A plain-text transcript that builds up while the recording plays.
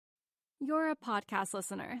You're a podcast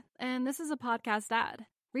listener, and this is a podcast ad.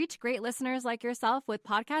 Reach great listeners like yourself with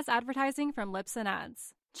podcast advertising from Libsyn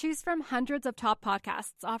Ads. Choose from hundreds of top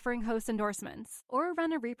podcasts offering host endorsements, or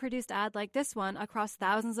run a reproduced ad like this one across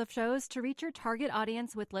thousands of shows to reach your target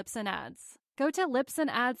audience with Libsyn Ads. Go to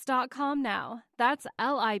libsynads.com now. That's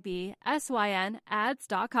LIBSYN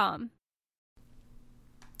ads.com.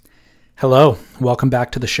 Hello, welcome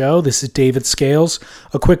back to the show. This is David Scales.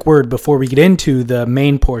 A quick word before we get into the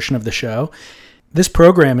main portion of the show. This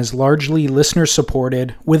program is largely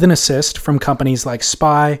listener-supported with an assist from companies like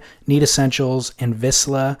Spy, Neat Essentials, and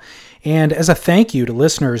Vissla. And as a thank you to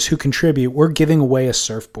listeners who contribute, we're giving away a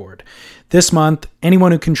surfboard. This month,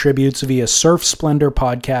 anyone who contributes via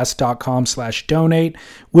surfsplendorpodcast.com/donate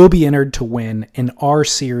will be entered to win an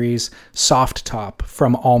R-Series soft top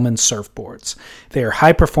from Allman Surfboards. They are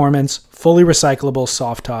high-performance, fully recyclable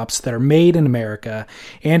soft tops that are made in America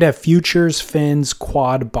and have futures, fins,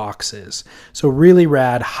 quad boxes. So really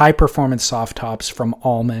rad, high-performance soft tops from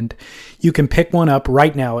Allman. You can pick one up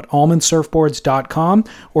right now at allmansurfboards.com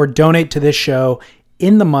or donate to this show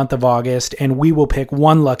in the month of August, and we will pick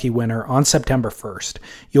one lucky winner on September 1st.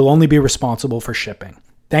 You'll only be responsible for shipping.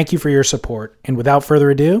 Thank you for your support, and without further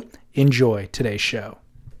ado, enjoy today's show.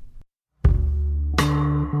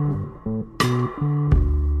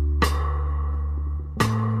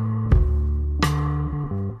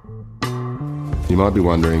 You might be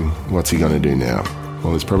wondering, what's he going to do now?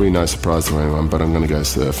 Well, it's probably no surprise to anyone, but I'm going to go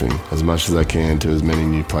surfing as much as I can to as many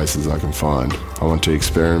new places I can find. I want to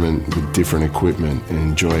experiment with different equipment and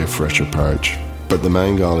enjoy a fresh approach. But the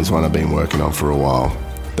main goal is one I've been working on for a while.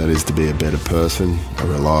 That is to be a better person, a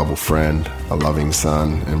reliable friend, a loving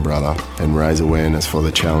son and brother, and raise awareness for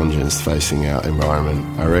the challenges facing our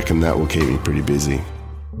environment. I reckon that will keep me pretty busy.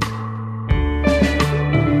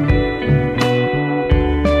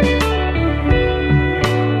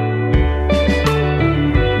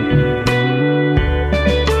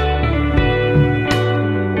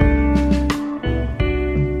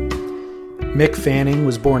 Mick Fanning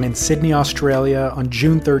was born in Sydney, Australia on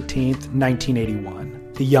June 13,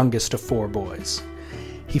 1981, the youngest of four boys.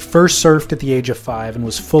 He first surfed at the age of 5 and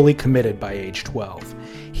was fully committed by age 12.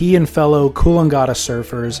 He and fellow Coolangatta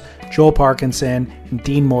surfers Joel Parkinson and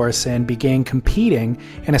Dean Morrison began competing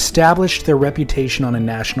and established their reputation on a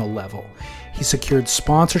national level. He secured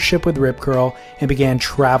sponsorship with Rip Curl and began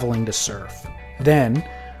traveling to surf. Then,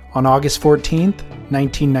 on August 14,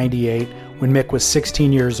 1998, when Mick was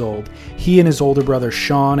 16 years old, he and his older brother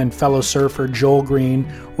Sean and fellow surfer Joel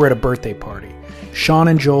Green were at a birthday party. Sean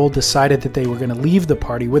and Joel decided that they were going to leave the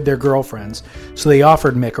party with their girlfriends, so they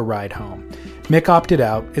offered Mick a ride home. Mick opted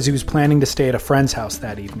out as he was planning to stay at a friend's house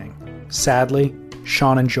that evening. Sadly,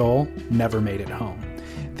 Sean and Joel never made it home.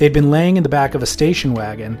 They'd been laying in the back of a station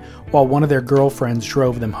wagon while one of their girlfriends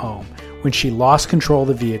drove them home when she lost control of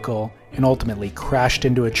the vehicle and ultimately crashed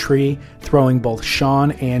into a tree, throwing both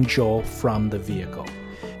Sean and Joel from the vehicle.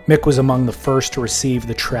 Mick was among the first to receive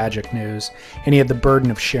the tragic news, and he had the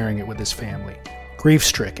burden of sharing it with his family.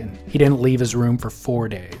 Grief-stricken, he didn't leave his room for 4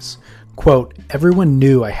 days. Quote, "Everyone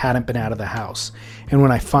knew I hadn't been out of the house, and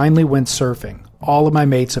when I finally went surfing, all of my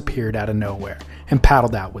mates appeared out of nowhere and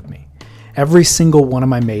paddled out with me. Every single one of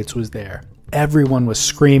my mates was there. Everyone was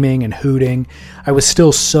screaming and hooting. I was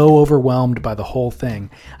still so overwhelmed by the whole thing.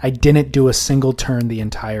 I didn't do a single turn the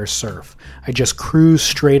entire surf. I just cruised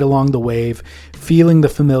straight along the wave, feeling the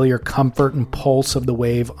familiar comfort and pulse of the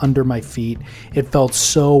wave under my feet. It felt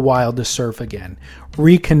so wild to surf again.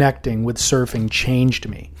 Reconnecting with surfing changed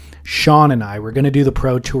me. Sean and I were going to do the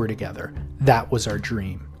pro tour together. That was our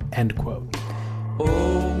dream." End quote.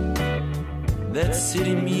 Oh, that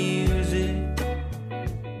city music.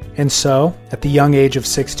 And so, at the young age of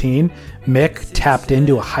 16, Mick tapped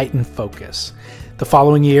into a heightened focus. The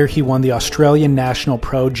following year, he won the Australian National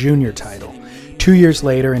Pro Junior title. 2 years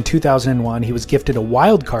later, in 2001, he was gifted a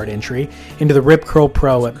wildcard entry into the Rip Curl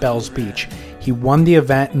Pro at Bells Beach. He won the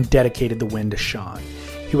event and dedicated the win to Sean.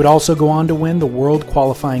 He would also go on to win the World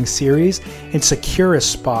Qualifying Series and secure a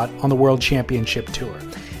spot on the World Championship Tour.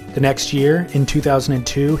 The next year, in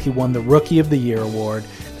 2002, he won the Rookie of the Year award,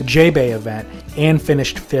 the J-Bay event, and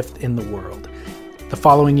finished 5th in the world. The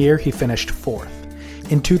following year, he finished 4th.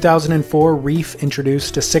 In 2004, Reef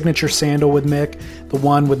introduced a signature sandal with Mick, the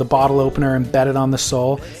one with the bottle opener embedded on the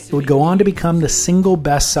sole. It would go on to become the single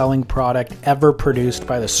best-selling product ever produced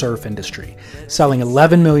by the surf industry, selling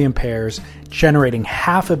 11 million pairs, generating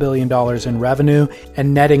 $500 million in revenue,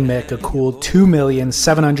 and netting Mick a cool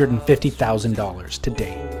 $2,750,000 to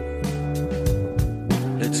date.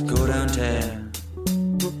 Let's go downtown.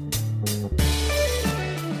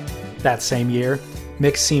 That same year,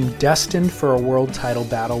 Mick seemed destined for a world title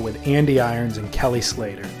battle with Andy Irons and Kelly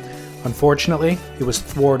Slater. Unfortunately, it was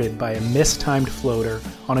thwarted by a mistimed floater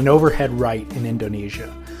on an overhead right in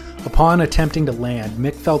Indonesia. Upon attempting to land,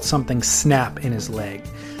 Mick felt something snap in his leg.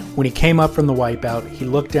 When he came up from the wipeout, he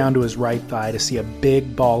looked down to his right thigh to see a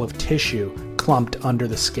big ball of tissue clumped under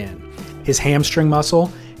the skin. His hamstring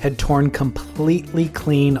muscle had torn completely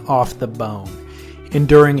clean off the bone.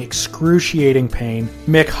 Enduring excruciating pain,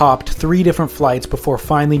 Mick hopped 3 different flights before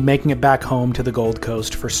finally making it back home to the Gold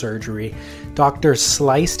Coast for surgery. Doctors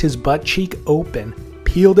sliced his butt cheek open,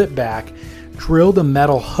 peeled it back, drilled a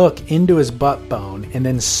metal hook into his butt bone, and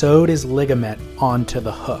then sewed his ligament onto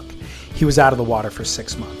the hook. He was out of the water for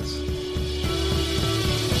 6 months.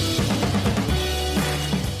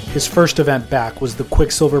 His first event back was the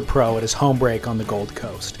Quicksilver Pro at his home break on the Gold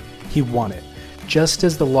Coast. He won it, just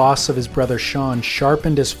as the loss of his brother Sean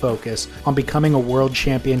sharpened his focus on becoming a World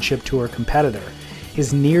Championship Tour competitor.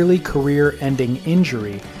 His nearly career-ending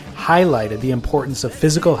injury highlighted the importance of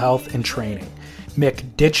physical health and training. Mick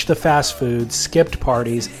ditched the fast food, skipped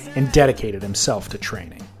parties, and dedicated himself to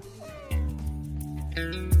training.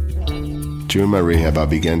 During my rehab, I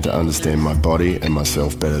began to understand my body and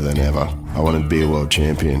myself better than ever. I wanted to be a world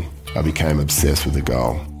champion. I became obsessed with the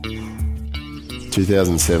goal.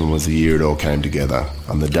 2007 was the year it all came together.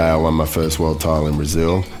 On the day I won my first world title in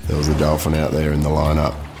Brazil, there was a dolphin out there in the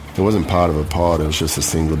lineup. It wasn't part of a pod, it was just a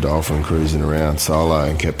single dolphin cruising around solo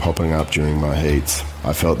and kept popping up during my heats.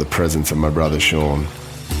 I felt the presence of my brother Sean.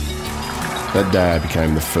 That day I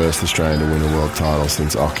became the first Australian to win a world title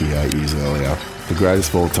since Oki 8 years earlier. The greatest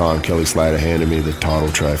of all time, Kelly Slater handed me the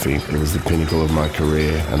title trophy. It was the pinnacle of my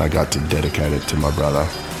career and I got to dedicate it to my brother.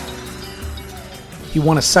 He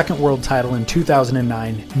won a second world title in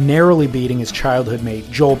 2009, narrowly beating his childhood mate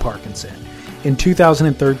Joel Parkinson. In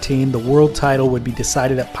 2013, the world title would be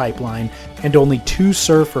decided at Pipeline, and only 2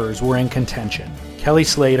 surfers were in contention: Kelly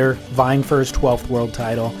Slater, vying for his 12th world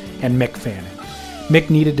title, and Mick Fanning. Mick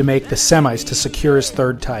needed to make the semis to secure his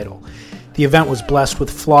 3rd title. The event was blessed with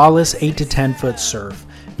flawless 8 to 10 foot surf.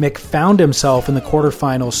 Mick found himself in the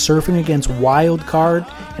quarterfinals surfing against wildcard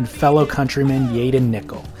and fellow countryman Yaden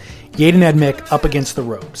Nickel. Yaden had Mick up against the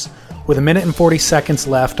ropes. With 1 minute and 40 seconds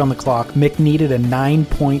left on the clock, Mick needed a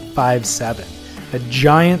 9.57. A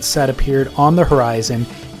giant set appeared on the horizon,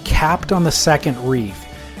 capped on the second reef.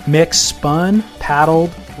 Mick spun,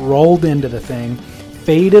 paddled, rolled into the thing,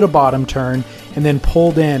 faded a bottom turn, and then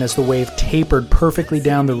pulled in as the wave tapered perfectly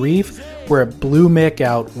down the reef, where it blew Mick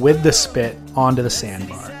out with the spit onto the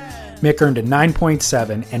sandbar. Mick earned a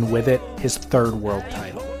 9.7, and with it, his 3rd world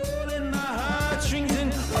title.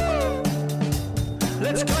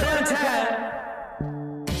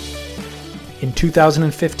 In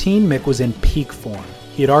 2015, Mick was in peak form.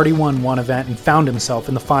 He had already won 1 event and found himself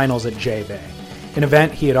in the finals at J-Bay, an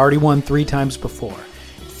event he had already won 3 times before.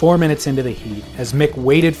 4 minutes into the heat, as Mick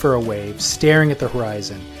waited for a wave, staring at the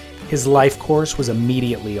horizon, his life course was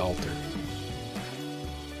immediately altered.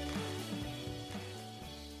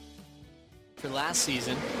 For last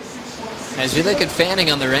season, as we look at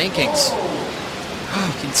Fanning on the rankings,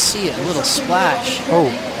 you can see a little splash.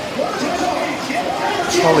 Oh.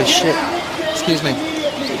 Holy shit. Excuse me.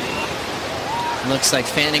 Looks like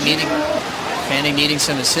Fanning needing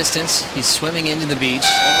some assistance. He's swimming into the beach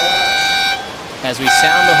as we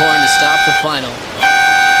sound the horn to stop the final.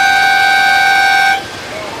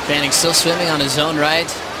 Fanning still swimming on his own right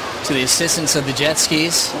to the assistance of the jet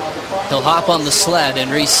skis. He'll hop on the sled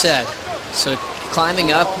and reset. So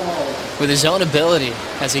climbing up with his own ability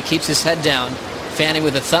as he keeps his head down. Fanning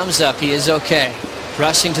with a thumbs up, he is okay.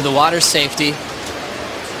 Rushing to the water safety.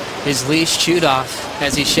 His leash chewed off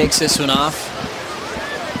as he shakes this one off.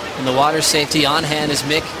 And the water safety on hand as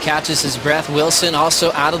Mick catches his breath. Wilson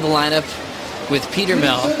also out of the lineup with Peter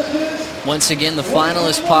Mel. Once again, the final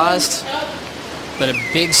is paused, but a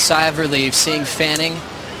big sigh of relief seeing Fanning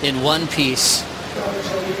in one piece.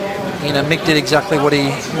 You know, Mick did exactly what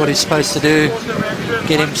he's supposed to do,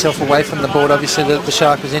 get himself away from the board. Obviously, the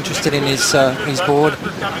shark was interested in his board.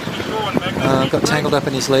 Got tangled up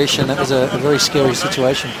in his leash, and that was a very scary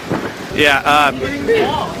situation. Yeah.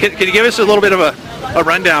 Can you give us a little bit of a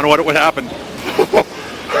rundown of what happened?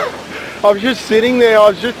 I was just sitting there. I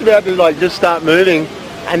was just about to just start moving,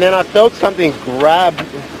 and then I felt something grab,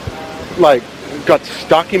 got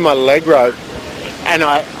stuck in my leg rope, and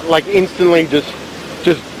I instantly just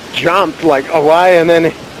jumped away, and then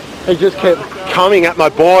it just kept coming at my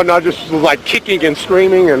board, and I just was kicking and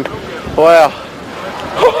screaming, and wow.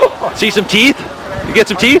 See some teeth? You get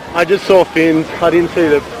some teeth? I just saw fins. I didn't see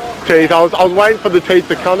the teeth. I was waiting for the teeth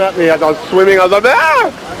to come at me as I was swimming. I was like,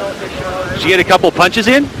 ah! Did you get a couple punches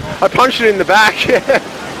in? I punched it in the back.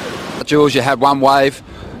 Jules, you had one wave,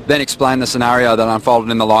 then explain the scenario that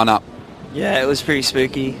unfolded in the lineup. Yeah, it was pretty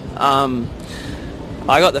spooky.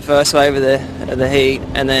 I got the first wave of the heat,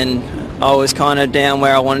 and then I was kind of down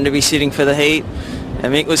where I wanted to be sitting for the heat.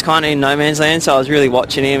 And Mick was kind of in no man's land, so I was really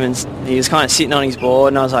watching him, and he was kind of sitting on his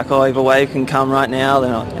board, and I was like, oh, if a wave can come right now,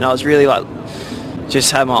 and I was really like,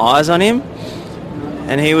 just had my eyes on him,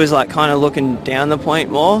 and he was like kind of looking down the point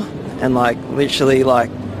more, and like literally like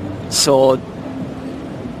saw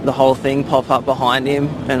the whole thing pop up behind him,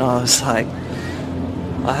 and I was like,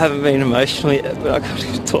 I haven't been emotional yet, but I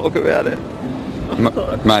can't talk about it.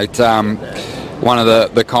 Mate, one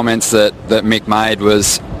of the comments that Mick made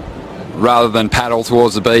was, rather than paddle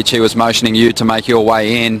towards the beach, he was motioning you to make your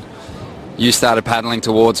way in. You started paddling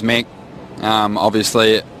towards Mick.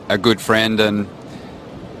 Obviously a good friend, and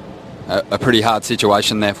a pretty hard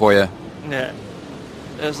situation there for you. Yeah.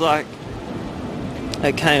 It was like,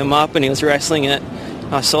 it came up and he was wrestling it.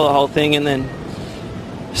 I saw the whole thing, and then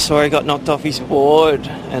saw he got knocked off his board,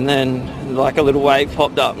 and then like a little wave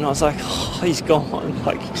popped up, and I was like, oh, he's gone.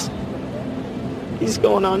 Like, he's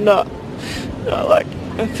gone under.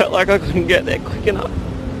 I felt like I couldn't get there quick enough.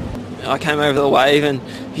 I came over the wave, and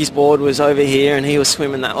his board was over here, and he was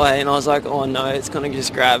swimming that way, and I was like, oh no, it's going to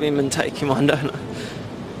just grab him and take him under. And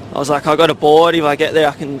I was like, I got a board, if I get there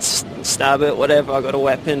I can stab it, whatever, I got a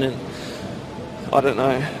weapon, and I don't know,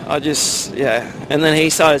 and then he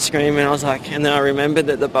started screaming, I was like, and then I remembered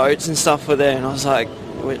that the boats and stuff were there, and I was like,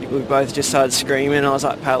 we both just started screaming, and I was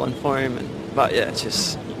like paddling for him,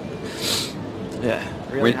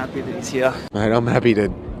 really happy that he's here. Mate, I'm happy to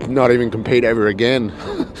not even compete ever again.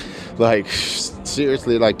 Like,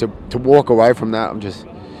 seriously, like to walk away from that, I'm just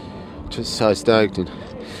so stoked. And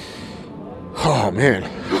oh man,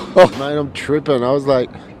 mate, I'm tripping. I was like,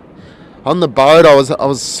 on the boat, I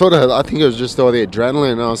was sort of, I think it was just all the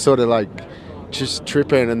adrenaline. I was sort of like just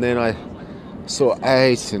tripping, and then I saw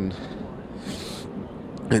Ace and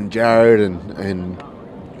Jared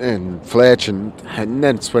and Fletch, and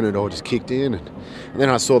that's when it all just kicked in. And then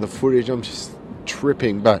I saw the footage. I'm just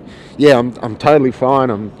tripping, but yeah, I'm totally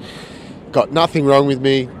fine. I'm got nothing wrong with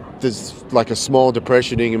me. There's like a small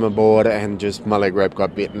depression in my board, and just my leg rope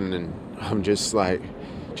got bitten, and I'm just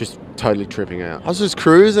totally tripping out. I was just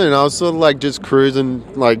cruising. I was sort of like just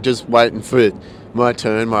cruising, like just waiting for my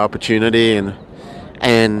turn, my opportunity,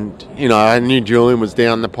 and you know, I knew Julian was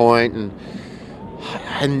down the point,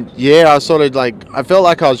 and yeah, I sort of like, I felt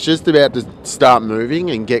like I was just about to start moving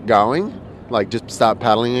and get going, like just start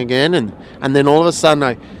paddling again, and then all of a sudden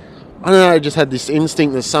I don't know, I just had this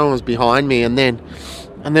instinct that someone was behind me, and then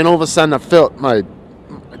all of a sudden I felt it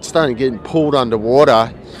started getting pulled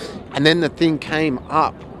underwater, and then the thing came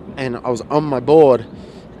up, and I was on my board,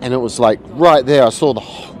 and it was like right there. I saw the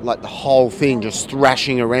whole thing just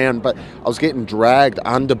thrashing around, but I was getting dragged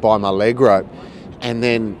under by my leg rope, and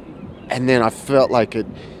then I felt like it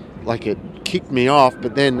kicked me off,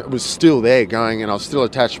 but then it was still there going, and I was still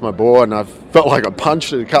attached to my board, and I felt like I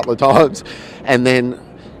punched it a couple of times, and then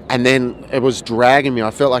it was dragging me.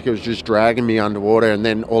 I felt like it was just dragging me underwater, and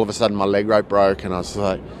then all of a sudden my leg rope broke, and I was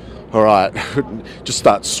like, all right, just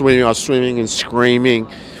start swimming. I was swimming and screaming,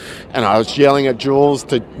 and I was yelling at Jules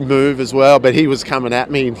to move as well, but he was coming at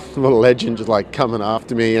me, little legend, just like coming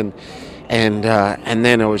after me, and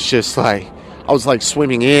then it was just like, I was like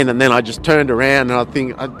swimming in, and then I just turned around, and I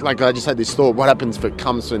just had this thought, what happens if it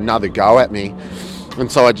comes to another go at me? And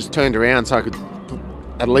so I just turned around so I could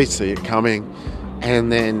at least see it coming, and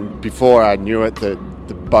then before I knew it, the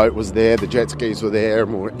boat was there, the jet skis were there,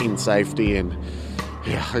 and we were in safety, and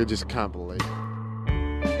yeah, I just can't believe it.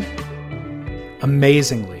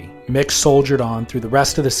 Amazingly, Mick soldiered on through the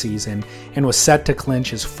rest of the season and was set to clinch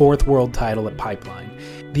his 4th world title at Pipeline.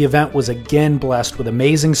 The event was again blessed with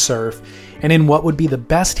amazing surf, and in what would be the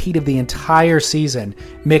best heat of the entire season,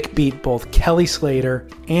 Mick beat both Kelly Slater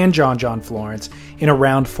and John Florence in a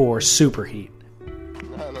round 4 super heat.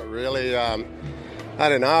 No, not really. I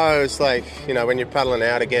don't know. It's like, you know, when you're paddling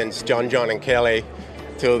out against John and Kelly,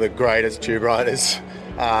 two of the greatest tube riders.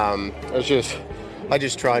 I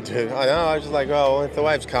just tried to, I was just like, oh, if the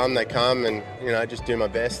waves come, they come, and, you know, just do my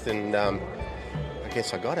best, and I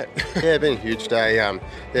guess I got it. Yeah, it's been a huge day.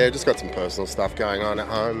 Just got some personal stuff going on at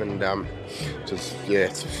home, and it's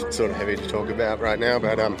sort of heavy to talk about right now,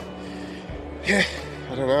 but I don't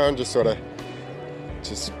know, I'm just sort of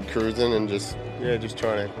just cruising and just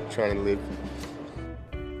trying to live.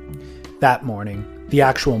 That morning, the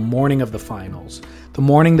actual morning of the finals, the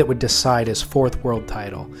morning that would decide his 4th world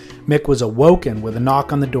title, Mick was awoken with a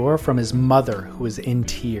knock on the door from his mother, who was in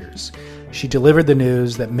tears. She delivered the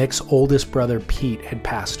news that Mick's oldest brother, Pete, had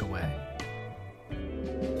passed away.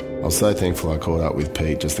 I was so thankful I caught up with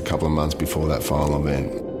Pete just a couple of months before that final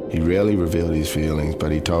event. He rarely revealed his feelings,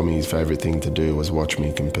 but he told me his favourite thing to do was watch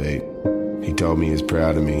me compete. He told me he was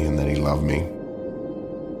proud of me and that he loved me.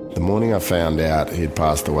 The morning I found out he had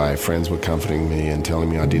passed away, friends were comforting me and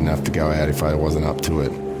telling me I didn't have to go out if I wasn't up to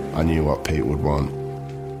it. I knew what Pete would want.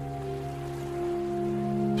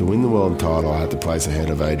 To win the world title, I had to place ahead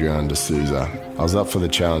of Adriano de Souza. I was up for the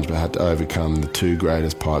challenge but had to overcome the two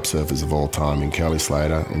greatest pipe surfers of all time in Kelly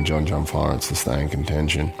Slater and John Florence to stay in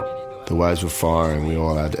contention. The waves were firing, we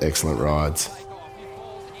all had excellent rides.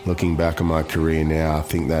 Looking back on my career now, I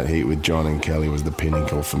think that heat with John and Kelly was the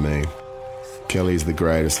pinnacle for me. Kelly is the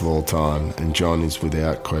greatest of all time, and John is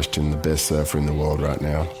without question the best surfer in the world right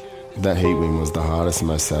now. That heat win was the hardest and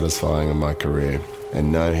most satisfying of my career,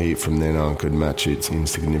 and no heat from then on could match its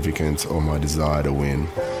insignificance or my desire to win.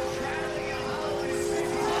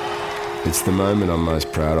 It's the moment I'm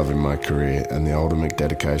most proud of in my career and the ultimate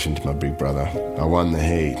dedication to my big brother. I won the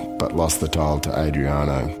heat, but lost the title to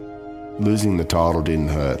Adriano. Losing the title didn't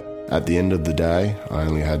hurt. At the end of the day, I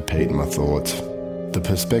only had Pete in my thoughts. The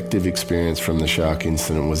perspective experience from the shark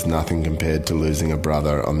incident was nothing compared to losing a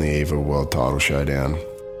brother on the eve of a world title showdown.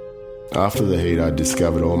 After the heat, I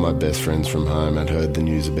discovered all my best friends from home had heard the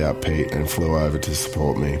news about Pete and flew over to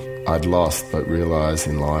support me. I'd lost, but realised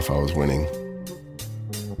in life I was winning.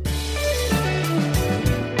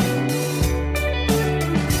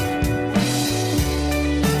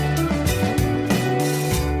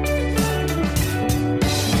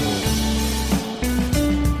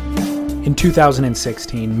 In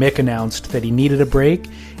 2016, Mick announced that he needed a break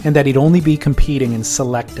and that he'd only be competing in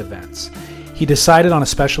select events. He decided on a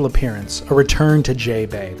special appearance, a return to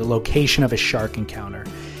J-Bay, the location of his shark encounter.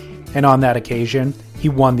 And on that occasion, he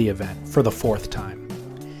won the event for the fourth time.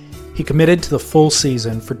 He committed to the full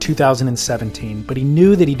season for 2017, but he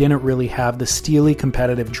knew that he didn't really have the steely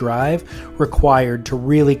competitive drive required to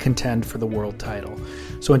really contend for the world title.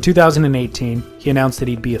 So in 2018, he announced that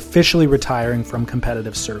he'd be officially retiring from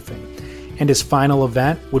competitive surfing. And his final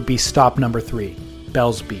event would be stop number 3,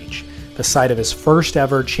 Bells Beach, the site of his first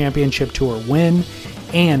ever championship tour win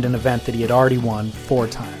and an event that he had already won 4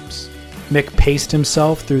 times. Mick paced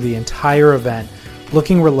himself through the entire event,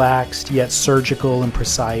 looking relaxed yet surgical and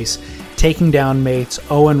precise, taking down mates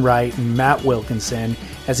Owen Wright and Matt Wilkinson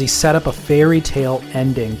as he set up a fairy tale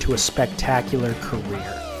ending to a spectacular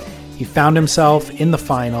career. He found himself in the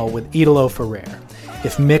final with Italo Ferreira.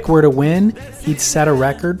 If Mick were to win, he'd set a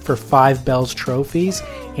record for 5 Bells trophies,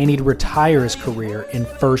 and he'd retire his career in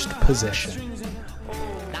first position.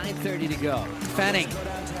 9:30 to go. Fanning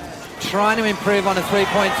trying to improve on a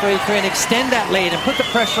 3.33 and extend that lead and put the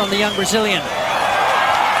pressure on the young Brazilian.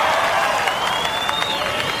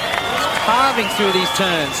 He's carving through these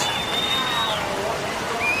turns.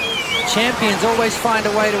 Champions always find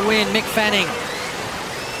a way to win. Mick Fanning,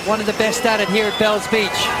 one of the best at it here at Bells Beach.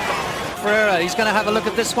 Ferreira, he's going to have a look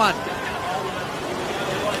at this one.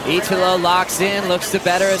 Italo locks in, looks to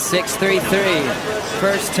better a 6.33.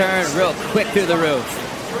 First turn, real quick through the roof.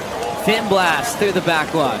 Fin blast through the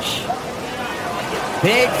backwash.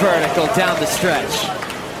 Big vertical down the stretch.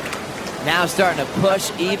 Now starting to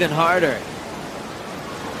push even harder.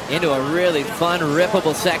 Into a really fun,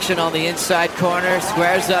 rippable section on the inside corner.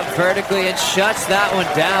 Squares up vertically and shuts that one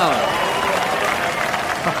down.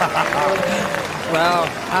 Well,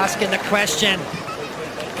 asking the question.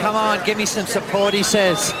 Come on, give me some support, he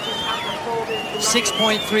says.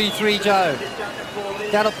 6.33, Joe.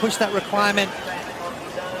 That'll push that requirement.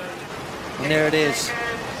 And there it is.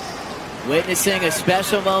 Witnessing a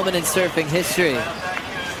special moment in surfing history.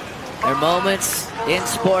 There are moments in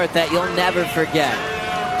sport that you'll never forget.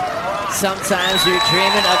 Sometimes you're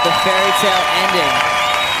dreaming of the fairy tale ending.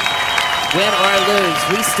 Win or lose,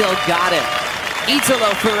 we still got it.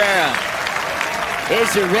 Italo Ferreira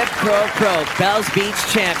is the Rip Curl Pro Bells Beach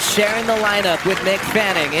champ, sharing the lineup with Mick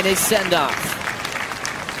Fanning in his send-off.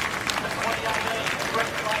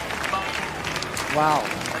 Wow.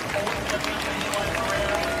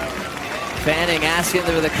 Fanning asking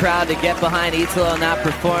for the crowd to get behind Italo in that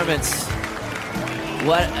performance.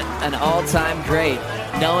 What an all-time great.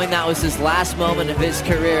 Knowing that was his last moment of his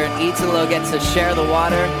career, and Italo gets to share the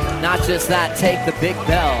water. Not just that, take the big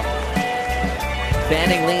bell.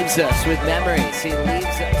 Fanning leaves us with memories. He leaves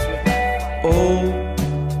us with...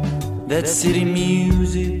 Oh, that city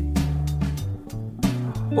music.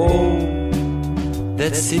 Oh,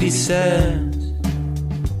 that city sounds.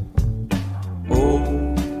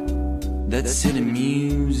 Oh, that city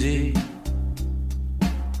music.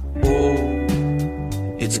 Oh,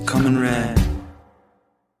 it's coming right.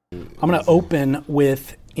 I'm going to open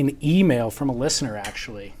with an email from a listener,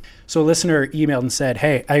 actually. So a listener emailed and said,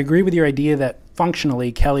 "Hey, I agree with your idea that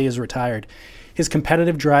functionally Kelly is retired. His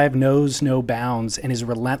competitive drive knows no bounds and is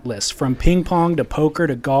relentless. From ping pong to poker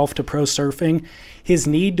to golf to pro surfing, his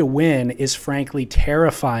need to win is frankly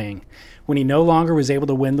terrifying. When he no longer was able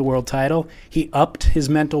to win the world title, he upped his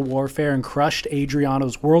mental warfare and crushed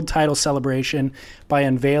Adriano's world title celebration by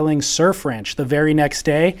unveiling Surf Ranch the very next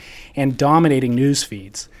day and dominating news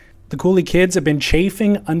feeds. The Cooley kids have been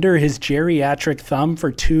chafing under his geriatric thumb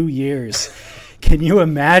for 2 years. Can you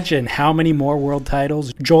imagine how many more world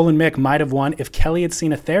titles Joel and Mick might have won if Kelly had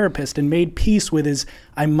seen a therapist and made peace with his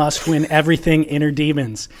I must win everything inner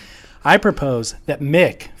demons? I propose that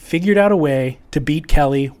Mick figured out a way to beat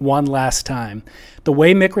Kelly one last time. The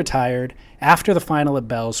way Mick retired after the final at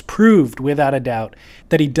Bells proved without a doubt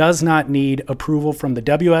that he does not need approval from the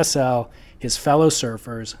WSL, his fellow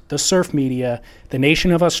surfers, the surf media, the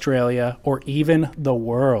nation of Australia, or even the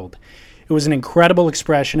world. It was an incredible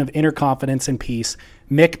expression of inner confidence and peace.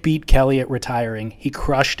 Mick beat Kelly at retiring. He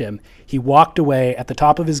crushed him. He walked away at the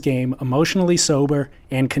top of his game, emotionally sober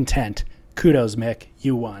and content. Kudos, Mick.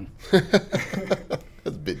 You won." That's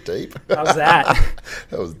a bit deep. How's that?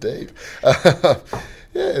 That was deep.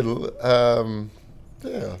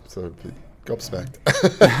 So a bit gobsmacked.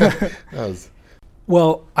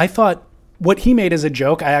 Well, I thought what he made as a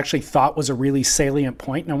joke, I actually thought was a really salient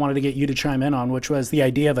point, and I wanted to get you to chime in on, which was the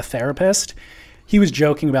idea of a therapist. He was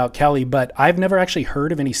joking about Kelly, but I've never actually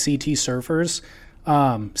heard of any CT surfers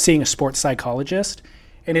seeing a sports psychologist.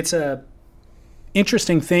 And it's a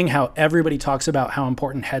interesting thing how everybody talks about how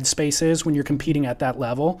important headspace is when you're competing at that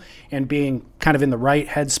level and being kind of in the right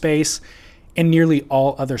headspace. And nearly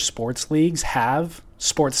all other sports leagues have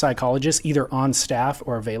sports psychologists either on staff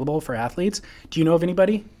or available for athletes. Do you know of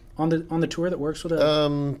anybody on the tour that works with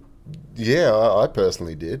a... Yeah, I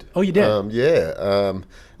personally did. Oh, you did? Look,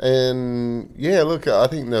 I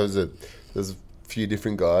think there's a few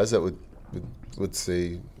different guys that would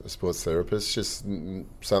see a sports therapist, just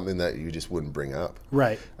something that you just wouldn't bring up.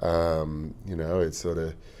 Right. It's sort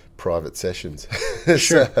of private sessions.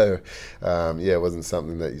 Sure. So, it wasn't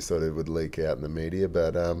something that you sort of would leak out in the media.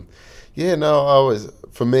 But,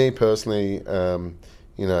 for me personally,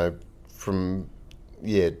 from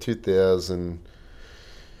 2000,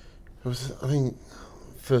 I think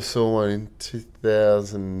first saw one in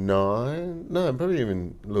 2009. No, probably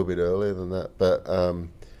even a little bit earlier than that. But,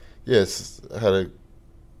 yes, I had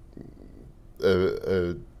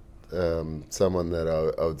someone that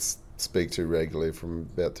I would speak to regularly from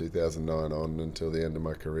about 2009 on until the end of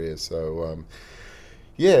my career. So,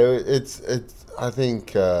 it's. I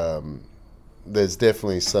think there's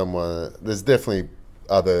definitely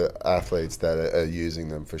other athletes that are using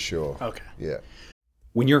them for sure. Okay. Yeah.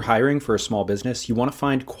 When you're hiring for a small business, you want to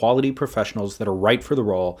find quality professionals that are right for the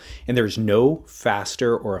role, and there's no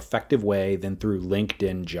faster or effective way than through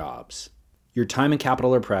LinkedIn Jobs. Your time and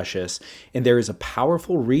capital are precious, and there is a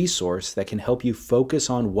powerful resource that can help you focus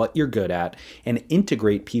on what you're good at and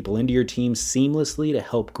integrate people into your team seamlessly to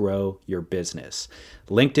help grow your business.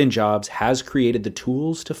 LinkedIn Jobs has created the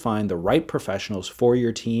tools to find the right professionals for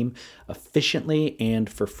your team efficiently and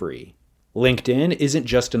for free. LinkedIn isn't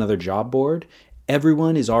just another job board.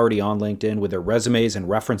 Everyone is already on LinkedIn with their resumes and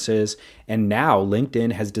references, and now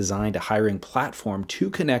LinkedIn has designed a hiring platform to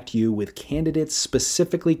connect you with candidates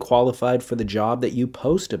specifically qualified for the job that you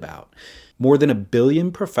post about. More than 1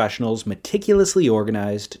 billion professionals meticulously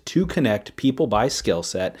organized to connect people by skill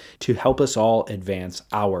set to help us all advance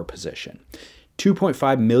our position.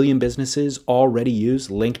 2.5 million businesses already use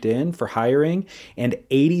LinkedIn for hiring, and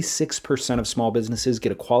 86% of small businesses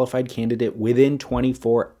get a qualified candidate within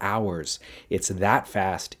 24 hours. It's that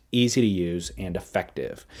fast, easy to use, and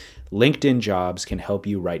effective. LinkedIn Jobs can help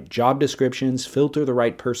you write job descriptions, filter the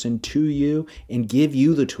right person to you, and give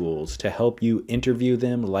you the tools to help you interview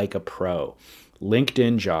them like a pro.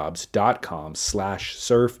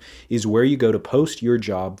 LinkedInjobs.com/surf is where you go to post your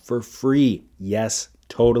job for free. Yes,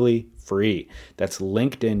 totally free. That's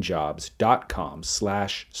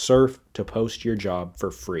LinkedInjobs.com/surf to post your job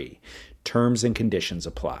for free. Terms and conditions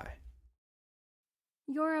apply.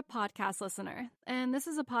 You're a podcast listener, and this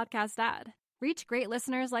is a podcast ad. Reach great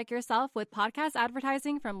listeners like yourself with podcast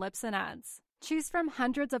advertising from Libsyn Ads. Choose from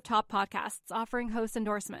hundreds of top podcasts offering host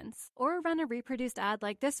endorsements, or run a reproduced ad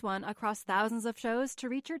like this one across thousands of shows to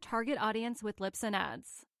reach your target audience with Libsyn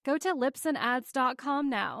Ads. Go to libsynads.com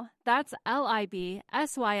now. That's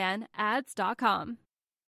LIBSYN ads.com.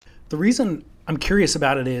 The reason I'm curious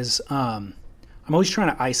about it is I'm always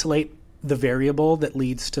trying to isolate the variable that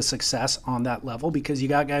leads to success on that level, because you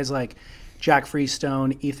got guys like Jack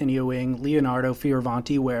Freestone, Ethan Ewing, Leonardo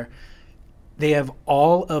Fioravanti, where they have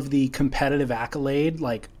all of the competitive accolade,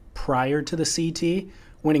 like prior to the CT,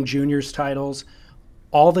 winning juniors titles,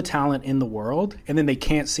 all the talent in the world, and then they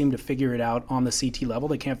can't seem to figure it out on the CT level.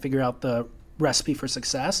 They can't figure out the recipe for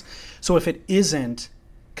success. So if it isn't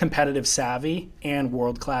competitive savvy and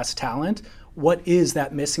world-class talent, what is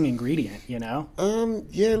that missing ingredient, you know?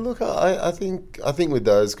 Yeah, look, I think with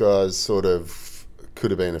those guys sort of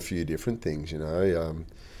could have been a few different things, you know.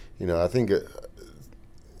 I think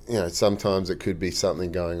sometimes it could be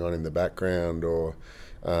something going on in the background, or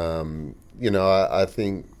I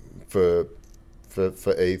think for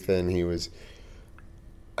Ethan,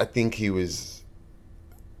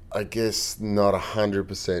 I guess not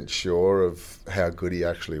 100% sure of how good he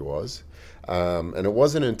actually was. And it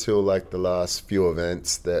wasn't until like the last few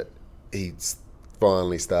events that he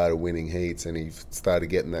finally started winning heats, and he started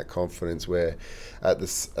getting that confidence where at the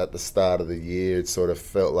start of the year it sort of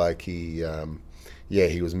felt like he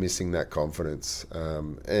was missing that confidence.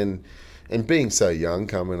 And being so young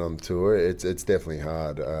coming on tour, it's definitely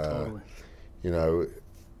hard. Totally.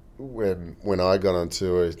 When I got on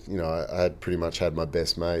tour, I had pretty much had my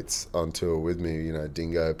best mates on tour with me,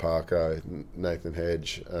 Dingo, Parker, Nathan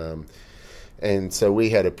Hedge. And so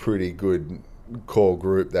we had a pretty good core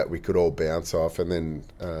group that we could all bounce off. And then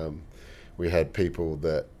we had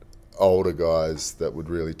older guys that would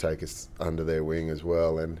really take us under their wing as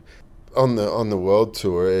well. And on the world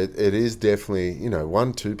tour, it is definitely,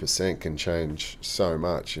 1-2% can change so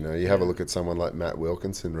much. You have a look at someone like Matt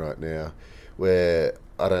Wilkinson right now, where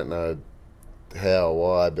I don't know how or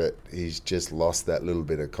why, but he's just lost that little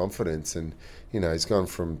bit of confidence, and he's gone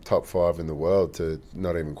from top 5 in the world to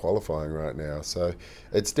not even qualifying right now. So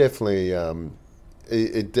it's definitely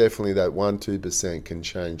definitely that 1-2% can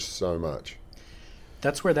change so much.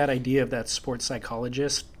 That's where that idea of that sports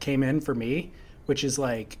psychologist came in for me, which is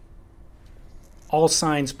like all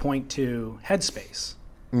signs point to headspace,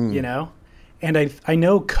 and I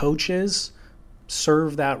know coaches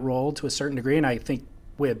serve that role to a certain degree, and I think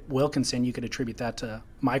with Wilkinson you could attribute that to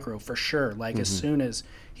Micro for sure. Like as soon as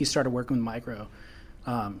he started working with Micro,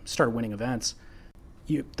 started winning events,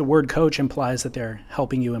 the word coach implies that they're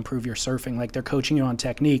helping you improve your surfing, like they're coaching you on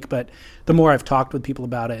technique. But the more I've talked with people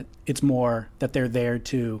about it, it's more that they're there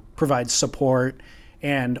to provide support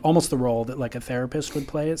and almost the role that like a therapist would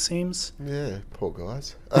play, it seems. Yeah, poor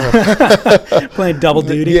guys. Playing double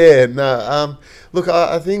duty. Yeah, no. Look,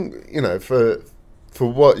 I think, for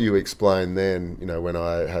what you explained then, when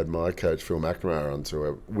I had my coach Phil McNamara on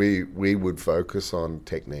tour, we would focus on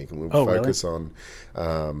technique, and we would focus on,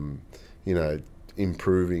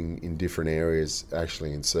 improving in different areas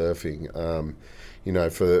actually in surfing.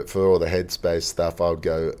 For all the headspace stuff, I would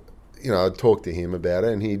go, I'd talk to him about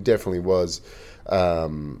it, and he definitely was,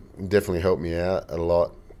 definitely helped me out a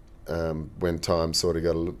lot when times sort of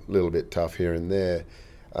got a little bit tough here and there.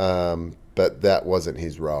 But that wasn't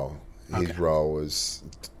his role. His role was,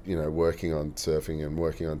 working on surfing and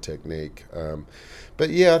working on technique. But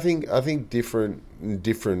yeah, I think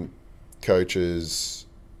different coaches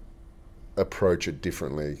approach it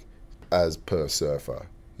differently as per surfer.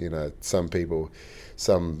 Some people,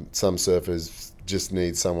 some surfers just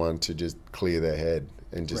need someone to just clear their head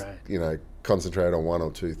and just concentrate on 1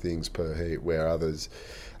 or 2 things per heat. Where others,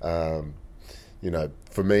 for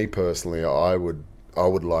me personally, I would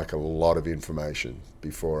like a lot of information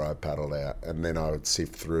before I paddled out, and then I would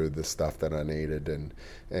sift through the stuff that I needed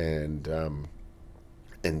and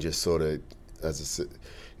just sort of,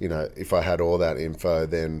 if I had all that info,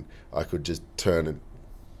 then I could just turn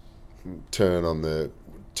on the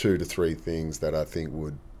 2 to 3 things that I think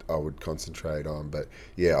I would concentrate on. But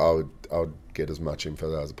yeah, I would get as much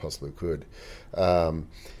info as I possibly could.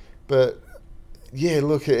 But yeah,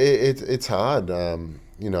 look, it's hard. I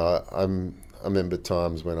remember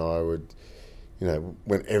times when I would,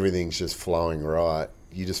 when everything's just flowing right,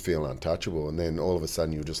 you just feel untouchable, and then all of a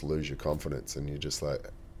sudden you'll just lose your confidence, and you're just like,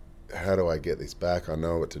 how do I get this back? I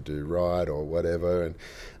know what to do right or whatever,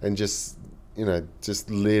 and just just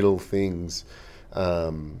little things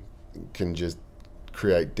can just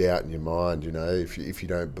create doubt in your mind. If you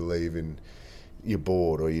don't believe in your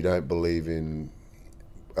board, or you don't believe in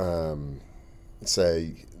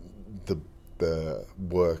say the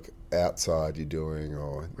work outside you're doing,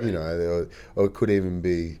 or or it could even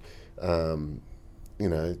be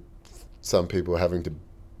some people having to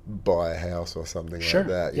buy a house or something like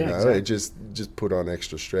that. Exactly. It just put on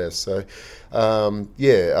extra stress. So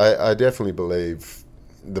I definitely believe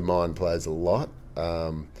the mind plays a lot,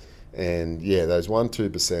 and those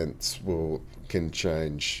 1-2% can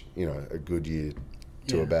change a good year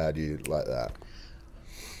to a bad year like that.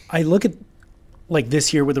 I look at like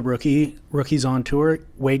this year with the rookies on tour,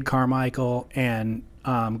 Wade Carmichael and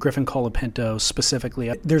Griffin Colapinto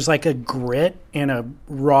specifically, there's like a grit and a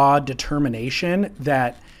raw determination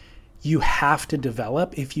that you have to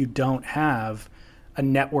develop if you don't have a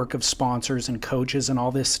network of sponsors and coaches and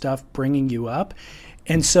all this stuff bringing you up.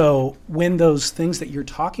 And so when those things that you're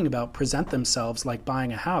talking about present themselves, like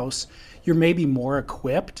buying a house, you're maybe more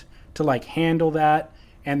equipped to like handle that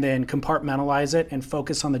and then compartmentalize it and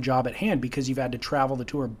focus on the job at hand because you've had to travel the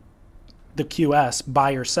tour, the QS,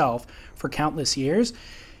 by yourself for countless years.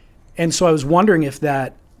 And so I was wondering if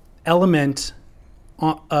that element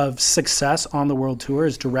of success on the world tour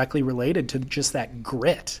is directly related to just that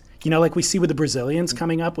grit. You know, like we see with the Brazilians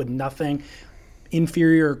coming up with nothing,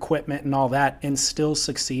 inferior equipment and all that, and still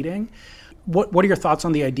succeeding. What are your thoughts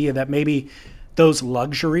on the idea that maybe those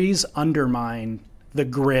luxuries undermine the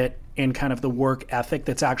grit and kind of the work ethic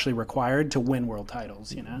that's actually required to win world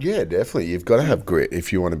titles, you know? Yeah, definitely. You've got to have grit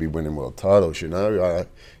if you want to be winning world titles, you know.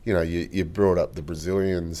 You brought up the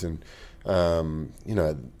Brazilians and, you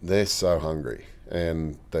know, they're so hungry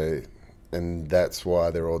and that's why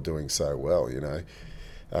they're all doing so well, you know.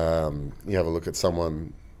 You have a look at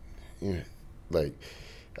someone, you know, like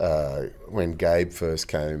when Gabe first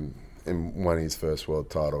came and won his first world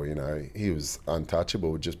title, you know, he was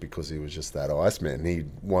untouchable just because he was just that Iceman. He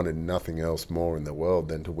wanted nothing else more in the world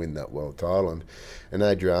than to win that world title. And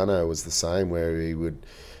Adriano was the same, where he would,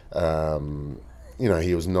 you know,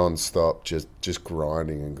 he was non-stop, just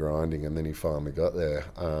grinding, and then he finally got there.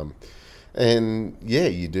 And yeah,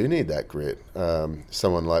 you do need that grit.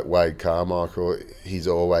 Someone like Wade Carmichael, he's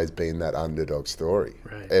always been that underdog story,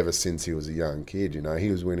 right, ever since he was a young kid. You know, he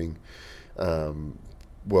was winning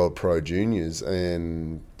World Pro Juniors,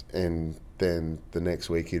 and then the next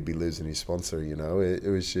week he'd be losing his sponsor. You know,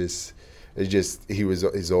 he's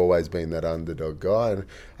always been that underdog guy, and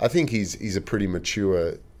I think he's a pretty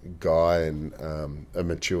mature guy and a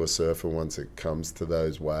mature surfer once it comes to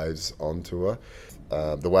those waves on tour.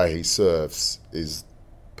 The way he surfs is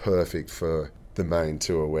perfect for the main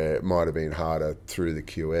tour, where it might have been harder through the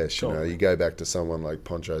QS. Sure. You know, you go back to someone like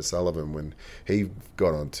Poncho Sullivan when he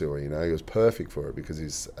got on tour. You know, he was perfect for it because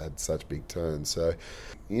he's had such big turns. So,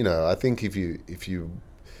 you know, I think if you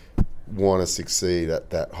want to succeed at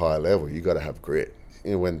that high level, you got to have grit.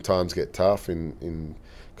 You know, when times get tough in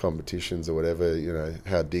competitions or whatever, you know,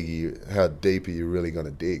 how deep are you really going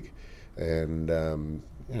to dig? And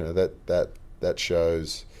you know, that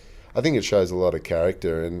shows. I think it shows a lot of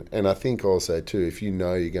character, and I think also too, if you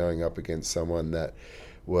know you're going up against someone that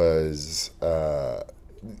was,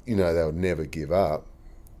 you know, they would never give up,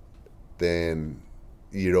 then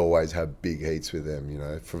you'd always have big heats with them. You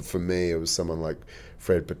know, for me, it was someone like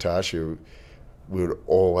Fred Patacha. We would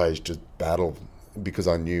always just battle because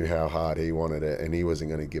I knew how hard he wanted it, and he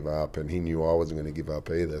wasn't going to give up, and he knew I wasn't going to give up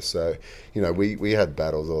either. So, you know, we had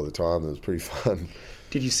battles all the time. It was pretty fun.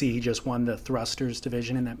 Did you see he just won the thrusters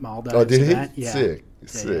division in that Maldives event? Oh, did he? Event? Yeah. Sick.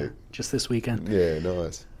 Yeah. Just this weekend. Yeah,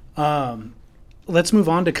 nice. Let's move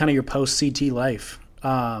on to kind of your post-CT life.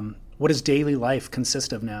 What does daily life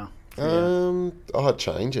consist of now? It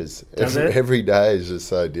changes. Does every day is just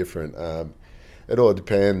so different. It all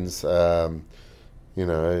depends. You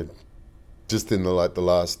know, just in the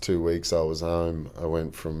last 2 weeks I was home, I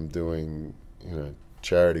went from doing, you know,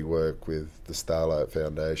 charity work with the Starlight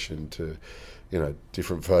Foundation to, you know,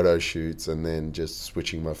 different photo shoots, and then just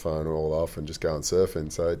switching my phone all off and just going surfing.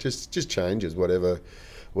 So it just changes whatever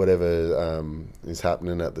is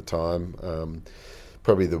happening at the time.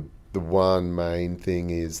 Probably the one main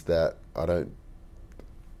thing is that I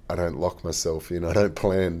don't lock myself in. I don't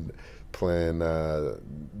plan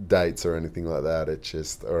dates or anything like that. It's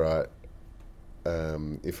just, all right,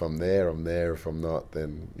 if I'm there, I'm there. If I'm not,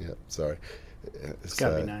 then yeah, sorry. It's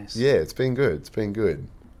gotta be nice. Yeah, it's been good.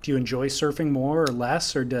 Do you enjoy surfing more or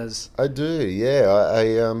less, or does... I do,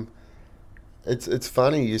 yeah. It's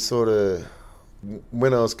funny, you sort of...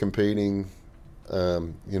 When I was competing,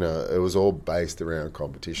 you know, it was all based around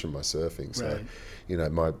competition, my surfing. So, right, you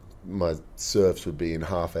know, my surfs would be in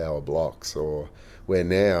half-hour blocks, or where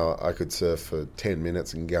now I could surf for 10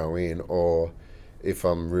 minutes and go in, or if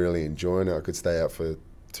I'm really enjoying it, I could stay out for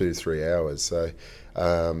 2-3 hours. So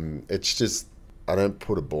it's just... I don't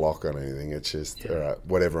put a block on anything. It's just, all right,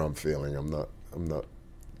 whatever I'm feeling, I'm not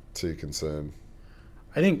too concerned.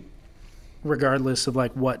 I think regardless of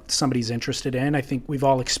like what somebody's interested in, I think we've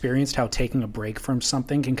all experienced how taking a break from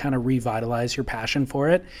something can kind of revitalize your passion for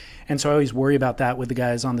it. And so I always worry about that with the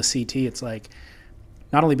guys on the CT. It's like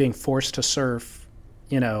not only being forced to surf,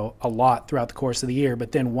 you know, a lot throughout the course of the year,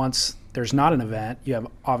 but then once there's not an event, you have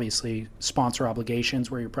obviously sponsor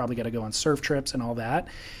obligations where you're probably going to go on surf trips and all that.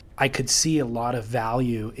 I could see a lot of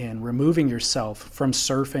value in removing yourself from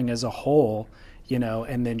surfing as a whole, you know,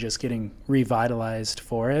 and then just getting revitalized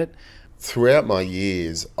for it. Throughout my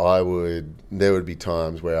years, there would be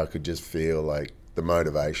times where I could just feel like the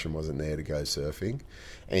motivation wasn't there to go surfing,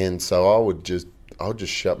 and so I would just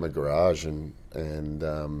shut my garage and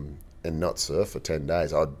not surf for 10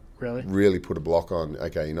 days. I'd really put a block on.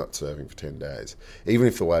 Okay, you're not surfing for 10 days, even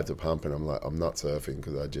if the waves are pumping. I'm not surfing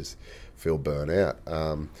because I just feel burnt out.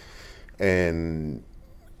 You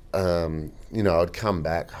know, I'd come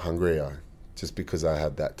back hungrier just because I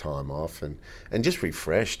had that time off and just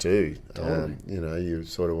refreshed too. Totally. You know, you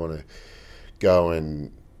sort of want to go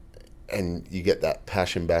and you get that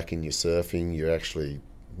passion back in your surfing. You're actually,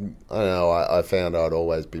 I don't know, I found I'd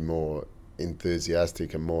always be more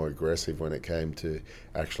enthusiastic and more aggressive when it came to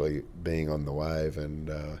actually being on the wave.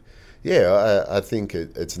 And I think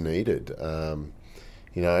it's needed.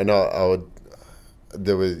 You know, and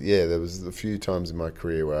there was a few times in my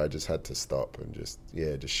career where I just had to stop and just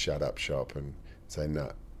shut up shop and say,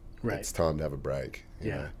 no, it's time to have a break.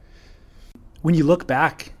 You know? When you look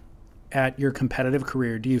back at your competitive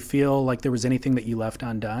career, do you feel like there was anything that you left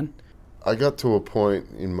undone? I got to a point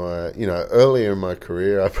in my, you know, earlier in my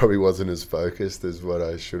career, I probably wasn't as focused as what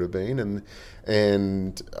I should have been.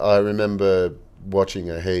 And I remember watching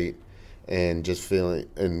a heat and just feeling,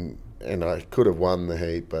 and I could have won the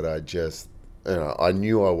heat, but I just, you know, I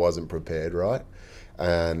knew I wasn't prepared right,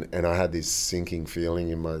 and I had this sinking feeling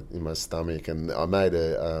in my stomach, and I made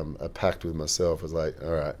a pact with myself. I was like,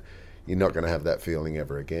 all right, you're not going to have that feeling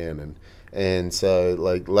ever again. And so,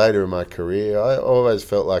 like, later in my career, I always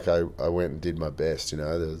felt like I went and did my best. You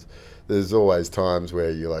know, there's always times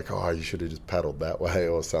where you're like, oh, you should have just paddled that way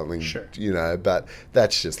or something. Sure. You know, but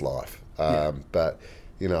that's just life. But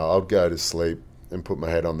you know, I'd go to sleep and put my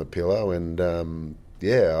head on the pillow, and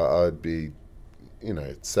I'd be, you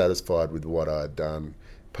know, satisfied with what I'd done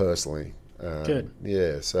personally. Good.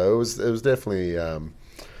 Yeah, so it was definitely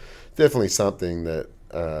something that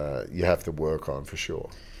you have to work on for sure.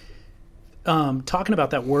 Talking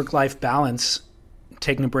about that work-life balance,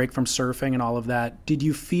 taking a break from surfing and all of that, did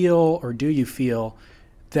you feel, or do you feel,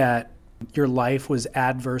 that your life was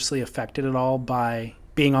adversely affected at all by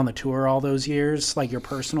being on the tour all those years, like your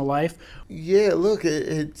personal life? Yeah, look,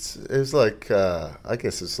 it's like, I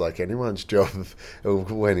guess it's like anyone's job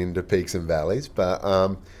went into peaks and valleys, but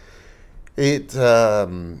look,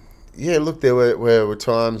 there were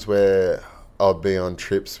times where I'd be on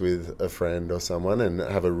trips with a friend or someone and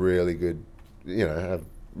have a really good, you know, have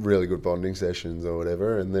really good bonding sessions or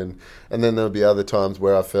whatever, and then there'll be other times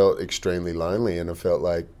where I felt extremely lonely and I felt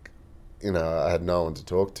like, you know, I had no one to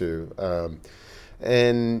talk to.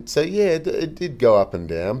 And so, yeah, it did go up and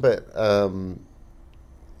down, but,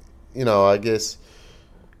 you know, I guess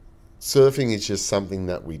surfing is just something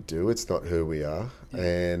that we do. It's not who we are.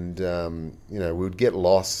 And, you know, we would get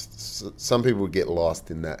lost. Some people would get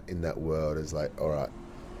lost in that world. It's like, all right,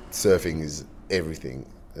 surfing is everything.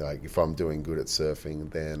 Like, if I'm doing good at surfing,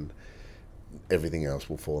 then everything else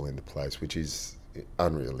will fall into place, which is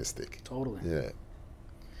unrealistic. Totally. Yeah.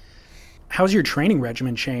 How's your training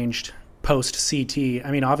regimen changed post-CT?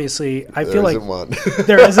 I mean, obviously, I feel there like... isn't one.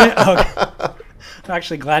 There isn't? Okay. I'm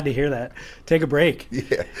actually glad to hear that. Take a break.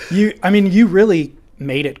 Yeah. You really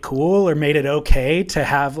made it cool, or made it okay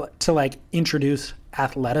to like introduce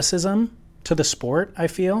athleticism to the sport, I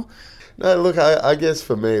feel. No, look, I guess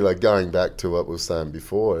for me, like, going back to what we were saying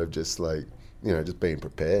before, of just, like, you know, just being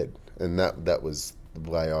prepared. And that was the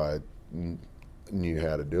way I knew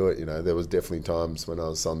how to do it. You know, there was definitely times when I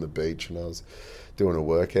was on the beach and I was doing a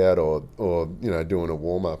workout or you know, doing a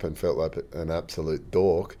warm-up and felt like an absolute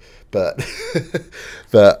dork. But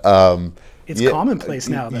it's commonplace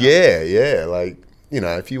now, though. Yeah. Like, you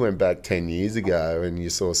know, if you went back 10 years ago and you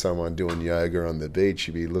saw someone doing yoga on the beach,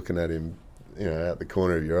 you'd be looking at him, you know, out the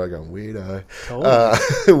corner of your eye going, weirdo.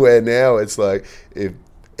 Totally. Where now it's like, if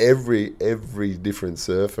every different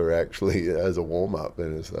surfer actually has a warm-up,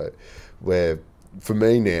 and it's like, where for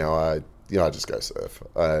me now, I just go surf.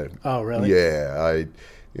 Oh, really? Yeah,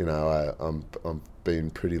 I'm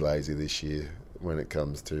being pretty lazy this year when it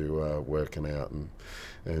comes to working out and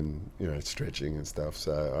you know, stretching and stuff.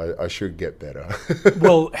 So I should get better.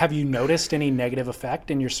 Well, have you noticed any negative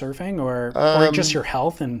effect in your surfing, or just your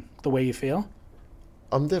health and the way you feel?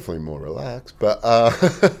 I'm definitely more relaxed, but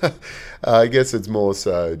I guess it's more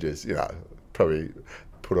so just, you know, probably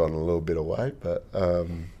put on a little bit of weight, but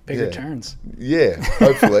bigger turns. Yeah,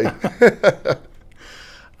 hopefully.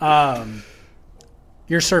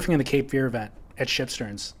 You're surfing in the Cape Fear event at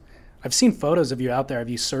Shipsterns. I've seen photos of you out there. Have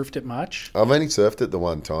you surfed it much? I've only surfed it the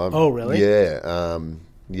one time. Oh, really? Yeah.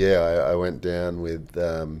 I went down with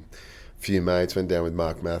a few mates. Went down with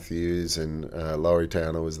Mark Matthews and Laurie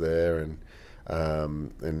Towner was there, and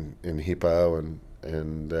Hippo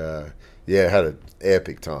and had an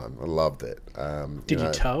epic time. I loved it. Did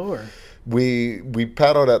you tow or? We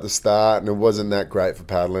paddled at the start, and it wasn't that great for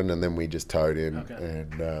paddling, and then we just towed in. Okay.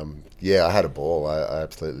 And I had a ball. I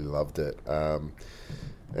absolutely loved it.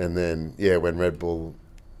 And then when Red Bull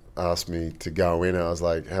asked me to go in, I was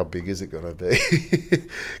like, "How big is it going to be?"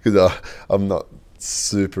 Because I'm not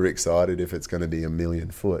super excited if it's going to be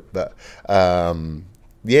 1,000,000 foot. But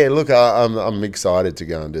look, I'm excited to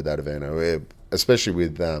go and do that event, especially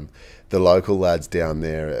with the local lads down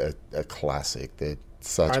there. Are classic. They're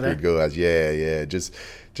such good guys. Yeah. Just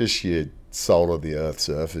your soul of the earth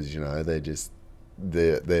surfers.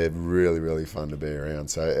 They're really, really fun to be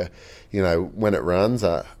around. So, when it runs,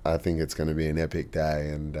 I think it's going to be an epic day,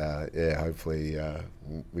 and hopefully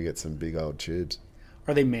we get some big old tubes.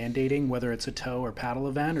 Are they mandating whether it's a tow or paddle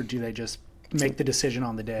event, or do they just make the decision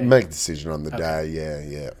on the day? Make the decision on the day,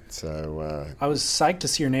 yeah. So I was psyched to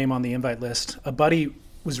see your name on the invite list. A buddy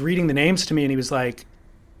was reading the names to me, and he was like,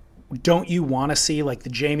 don't you want to see like the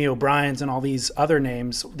Jamie O'Briens and all these other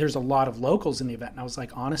names? There's a lot of locals in the event. And I was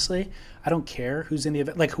like, honestly, I don't care who's in the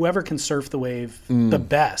event. Like whoever can surf the wave the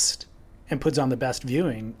best and puts on the best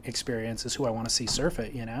viewing experience is who I want to see surf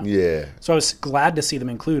it, Yeah. So I was glad to see them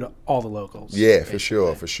include all the locals. Yeah,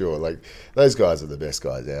 basically. for sure. Like those guys are the best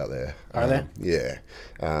guys out there. Are they? Yeah.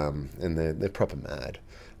 And they're proper mad.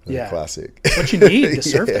 They're classic. What you need to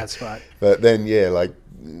surf that spot. But then, like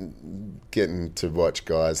getting to watch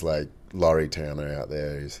guys like Laurie Towner out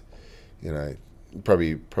there is,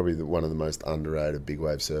 probably one of the most underrated big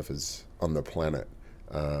wave surfers on the planet.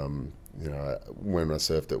 When I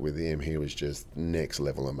surfed it with him, he was just next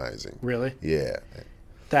level amazing. Really? Yeah.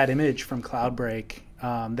 That image from Cloudbreak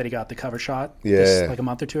that he got the cover shot like a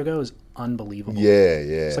month or two ago is unbelievable. Yeah.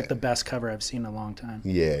 It's like the best cover I've seen in a long time.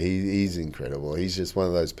 Yeah, he's incredible. He's just one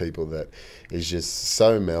of those people that is just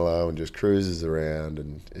so mellow and just cruises around,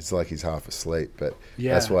 and it's like he's half asleep, but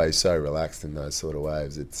that's why he's so relaxed in those sort of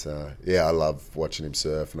waves. It's I love watching him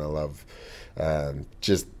surf, and I love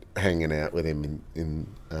just hanging out with him in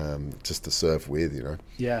just to surf with,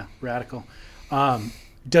 Yeah, radical.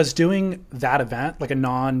 Does doing that event, like a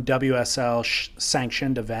non-WSL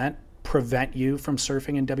sanctioned event, prevent you from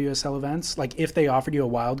surfing in WSL events? Like if they offered you a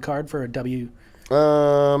wild card for a I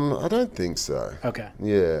don't think so. Okay.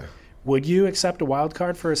 Yeah. Would you accept a wild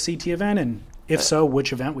card for a CT event? And if so,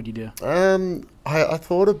 which event would you do? I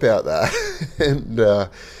thought about that. And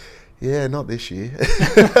not this year.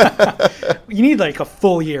 You need like a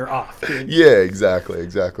full year off, dude. Yeah, exactly.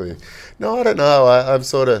 No, I don't know. I'm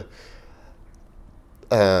sort of...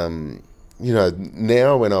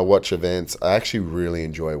 now when I watch events, I actually really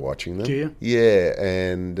enjoy watching them. Do you? Yeah,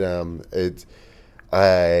 and I'm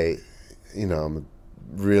a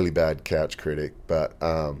really bad couch critic, but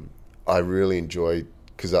I really enjoy,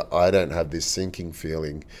 because I don't have this sinking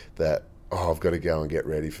feeling that, I've got to go and get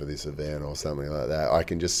ready for this event or something like that. I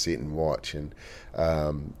can just sit and watch and,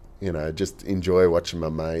 just enjoy watching my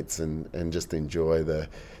mates and just enjoy the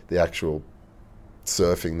actual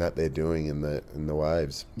surfing that they're doing in the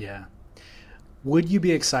waves. Yeah. Would you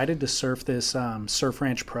be excited to surf this Surf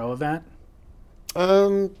Ranch Pro event?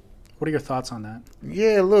 What are your thoughts on that?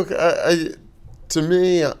 Yeah, look, to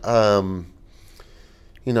me,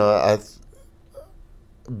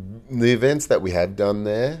 the events that we had done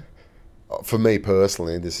there, for me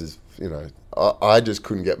personally, this is, I just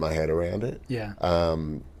couldn't get my head around it. Yeah.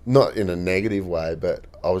 Not in a negative way, but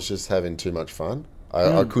I was just having too much fun.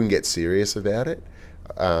 I couldn't get serious about it.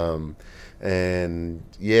 So I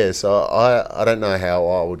don't know how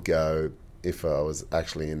I would go if I was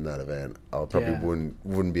actually in that event. I probably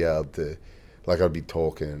wouldn't be able to, I'd be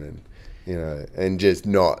talking and just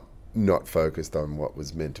not focused on what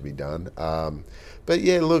was meant to be done. But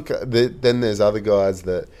yeah, look, then there's other guys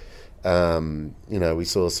that, we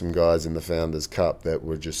saw some guys in the Founders Cup that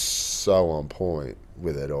were just so on point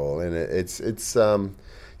with it all, and it's a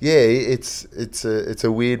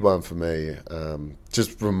weird one for me,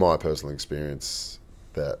 just from my personal experience,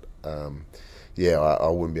 that I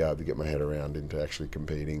wouldn't be able to get my head around into actually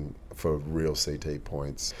competing for real CT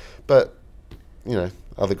points, but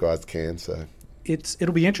other guys can. So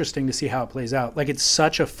it'll be interesting to see how it plays out. Like, it's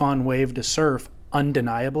such a fun wave to surf,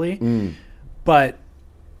 undeniably, but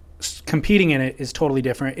competing in it is totally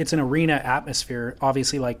different. It's an arena atmosphere,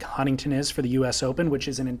 obviously, like Huntington is for the US Open, which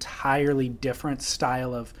is an entirely different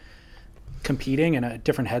style of competing and a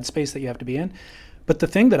different headspace that you have to be in. But the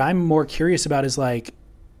thing that I'm more curious about is, like,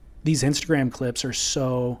 these Instagram clips are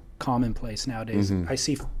so commonplace nowadays. Mm-hmm. I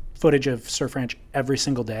see footage of Surf Ranch every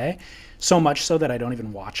single day, so much so that I don't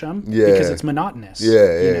even watch them Yeah. because it's monotonous.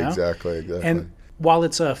 Yeah, you know? exactly. And while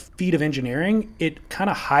it's a feat of engineering, it kind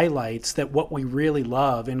of highlights that what we really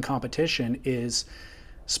love in competition is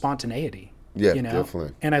spontaneity. Yeah, you know?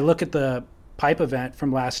 definitely. And I look at the pipe event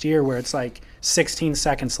from last year where it's like 16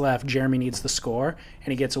 seconds left, Jeremy needs the score,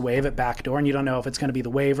 and he gets a wave at backdoor, and you don't know if it's going to be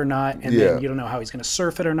the wave or not, and Yeah. then you don't know how he's going to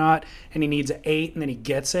surf it or not, and he needs an 8, and then he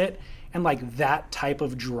gets it. And like that type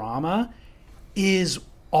of drama is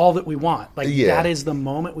all that we want. Like Yeah. that is the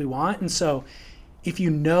moment we want. And so if you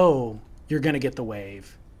know you're going to get the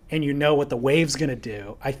wave and you know what the wave's going to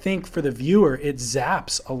do, I think for the viewer, it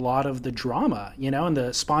zaps a lot of the drama, you know, and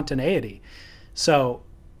the spontaneity. So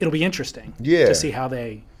it'll be interesting to see how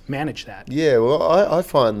they manage that. Yeah, well, I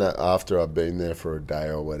find that after I've been there for a day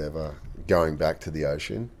or whatever, going back to the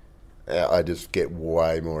ocean, I just get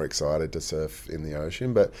way more excited to surf in the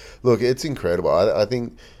ocean. But look, it's incredible. I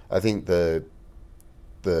think the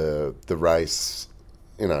race,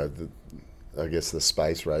 you know, I guess the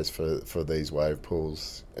space race for these wave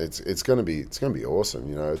pools, it's going to be awesome.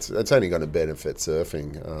 You know, it's only going to benefit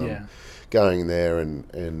surfing. Going there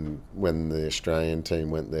and when the Australian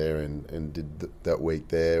team went there and did that week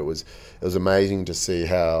there, it was amazing to see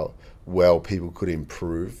how well people could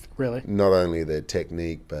improve. Really? Not only their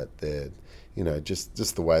technique, but their, you know,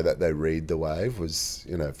 just the way that they read the wave was,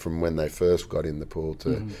 you know, from when they first got in the pool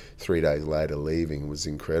to 3 days later leaving was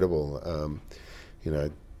incredible. You know,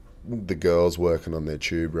 the girls working on their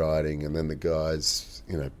tube riding and then the guys,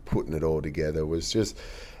 you know, putting it all together was just,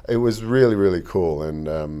 it was really, really cool.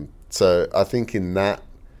 And so I think in that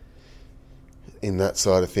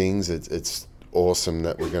side of things, it's awesome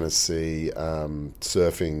that we're going to see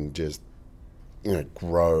surfing just, you know,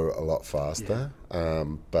 grow a lot faster.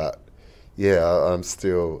 But yeah, I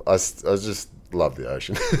just love the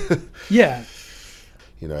ocean. Yeah.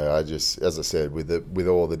 You know, I just, as I said, with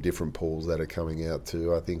all the different pools that are coming out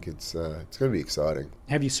too, I think it's going to be exciting.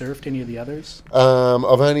 Have you surfed any of the others?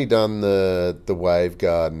 I've only done the Wave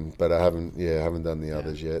Garden, but I haven't done the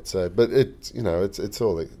others yet. So, but it's, you know, it's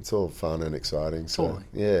all fun and exciting. So, Totally.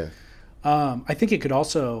 yeah. I think it could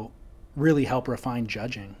also really help refine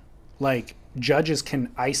judging. Like judges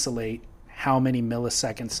can isolate how many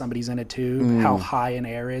milliseconds somebody's in a tube, how high an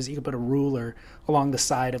air is. You could put a ruler along the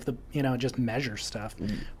side of the, you know, just measure stuff,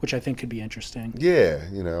 which I think could be interesting. Yeah,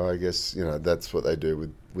 you know, I guess, you know, that's what they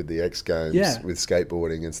do with the X Games, with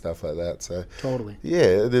skateboarding and stuff like that. So totally.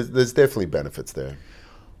 Yeah, there's definitely benefits there.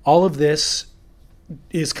 All of this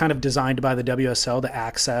is kind of designed by the WSL to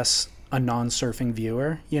access a non-surfing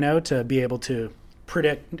viewer, you know, to be able to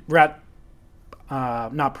predict,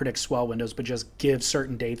 not predict swell windows, but just give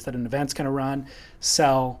certain dates that an event's going to run,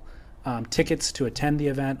 sell tickets to attend the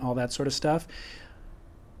event, all that sort of stuff.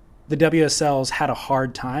 The WSL's had a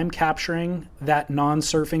hard time capturing that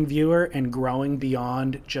non-surfing viewer and growing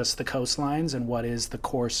beyond just the coastlines and what is the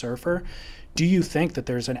core surfer. Do you think that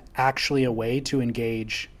there's actually a way to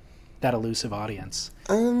engage that elusive audience?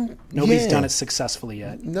 Nobody's done it successsuknow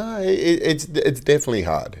yet. No, it's definitely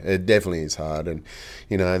hard. It definitely is hard, and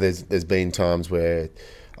you know, there's been times where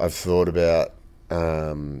I've thought about,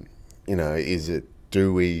 you know,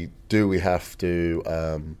 do we have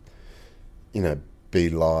to, you know, be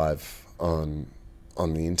live on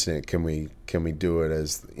the internet? Can we do it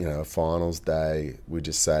as, you know, a finals day? We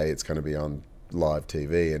just say it's going to be on live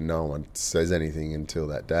TV and no one says anything until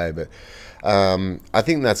that day. But I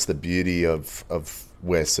think that's the beauty of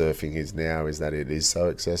where surfing is now, is that it is so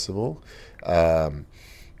accessible, and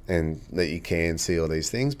that you can see all these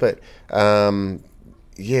things. But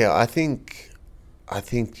yeah, I think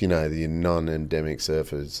you know, the non-endemic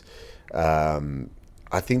surfers,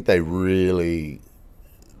 I think they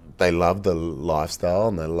love the lifestyle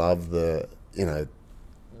and they love the, you know,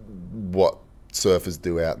 what surfers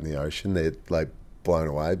do out in the ocean. They're like blown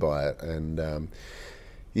away by it, and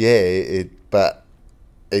but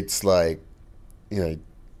it's like, you know,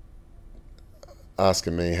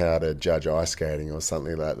 asking me how to judge ice skating or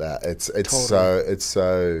something like that. It's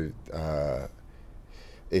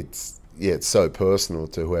so personal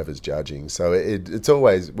to whoever's judging. So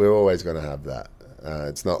we're always going to have that.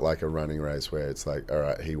 It's not like a running race where it's like, all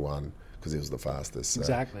right, he won because he was the fastest. So,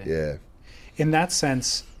 exactly. Yeah. In that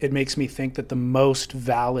sense, it makes me think that the most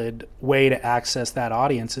valid way to access that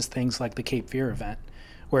audience is things like the Cape Fear event,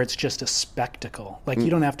 where it's just a spectacle. Like, you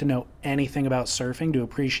don't have to know anything about surfing to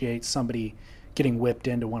appreciate somebody getting whipped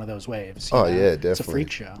into one of those waves. Yeah, definitely. It's a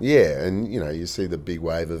freak show. Yeah, and, you know, you see the big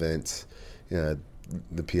wave events, you know,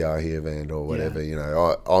 the Piahi event or whatever. You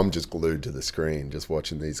know, I'm just glued to the screen, just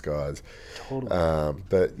watching these guys. Totally.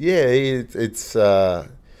 But yeah, it's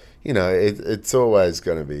you know, it's always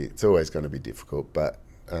going to be difficult. But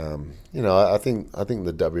you know, I think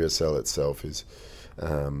the WSL itself is,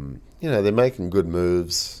 you know, they're making good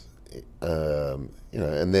moves. You know,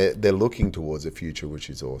 and they're looking towards a future, which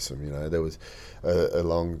is awesome. You know, there was a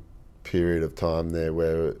long period of time there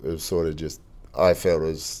where it was sort of just, I felt it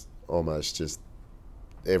was almost just,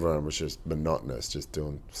 everyone was just monotonous, just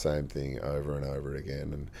doing the same thing over and over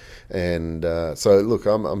again. And so look,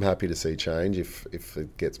 I'm happy to see change if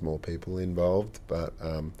it gets more people involved, but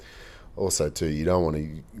also too, you don't want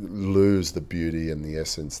to lose the beauty and the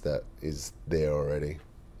essence that is there already.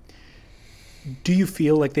 Do you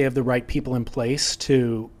feel like they have the right people in place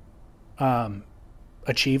to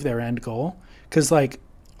achieve their end goal? Because, like,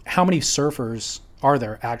 how many surfers are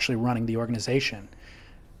there actually running the organization?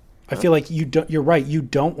 I feel like you're right. You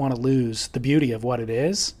don't want to lose the beauty of what it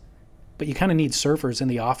is, but you kind of need surfers in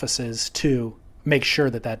the offices to make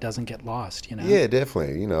sure that doesn't get lost. You know? Yeah,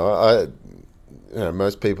 definitely. You know,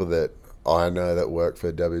 most people that I know that work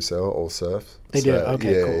for WSL all surf. They do.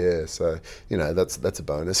 Okay, yeah, cool. Yeah, so you know that's a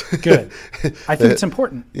bonus. Good. I think it's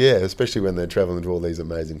important. Yeah, especially when they're traveling to all these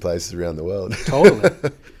amazing places around the world.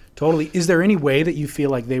 Totally. Is there any way that you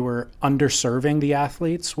feel like they were underserving the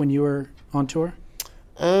athletes when you were on tour?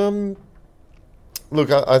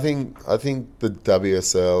 Look, I think the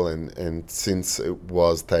WSL and since it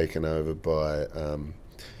was taken over by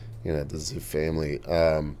you know, the Ziv family,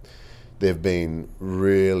 they've been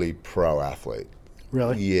really pro-athlete.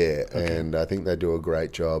 Really? Yeah, Okay. And I think they do a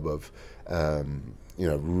great job of, you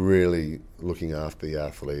know, really looking after the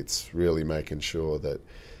athletes, really making sure that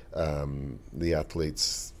the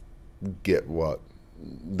athletes get what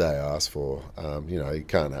they ask for. You know, you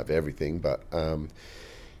can't have everything, but,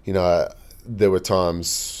 you know, there were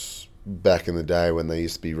times back in the day when they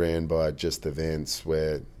used to be ran by just events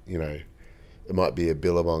where, you know, it might be a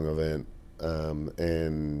Billabong event,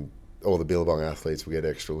 and all the Billabong athletes would get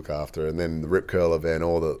extra look after, and then the Rip Curl event,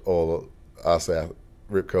 all us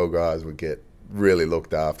Rip Curl guys would get really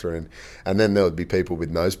looked after, and then there would be people with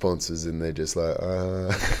no sponsors, and they're just like,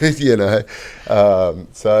 you know.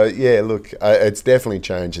 So yeah, look, it's definitely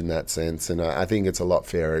changed in that sense, and I think it's a lot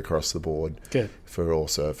fairer across the board. Good. For all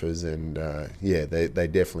surfers, and yeah, they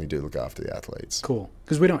definitely do look after the athletes. Cool,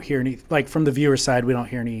 because we don't hear any, like, from the viewer side, we don't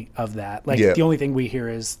hear any of that. Like, the only thing we hear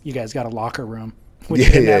is you guys got a locker room, which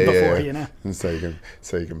you didn't have before, you know. And so you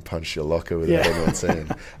can punch your locker without anyone seeing.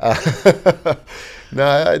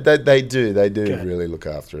 No, they do Good. really look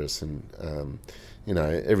after us, and you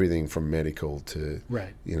know, everything from medical to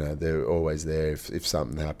you know, they're always there if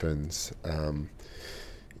something happens.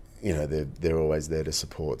 You know, they're always there to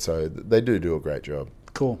support. So they do a great job.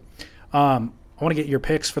 Cool. I want to get your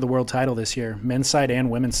picks for the world title this year, men's side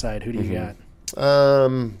and women's side. Who do you got?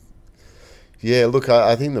 Yeah, look,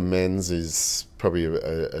 I think the men's is probably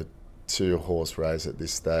a two-horse race at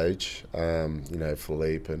this stage. You know,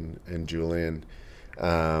 Philippe and Julian.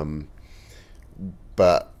 But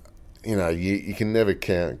you know, you can never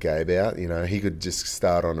count Gabe out. You know, he could just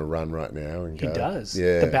start on a run right now and go. He does.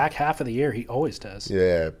 Yeah. The back half of the year, he always does.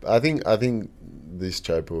 Yeah, I think this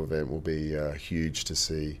Chopo event will be huge to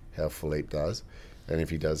see how Philippe does, and if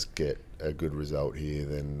he does get a good result here,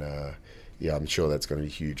 then yeah, I'm sure that's going to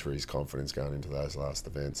be huge for his confidence going into those last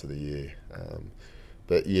events of the year.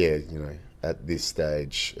 But yeah, you know, at this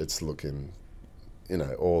stage, it's looking, you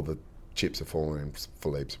know, all the chips are falling in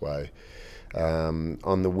Philippe's way.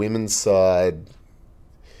 On the women's side,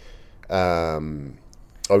 I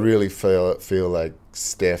really feel like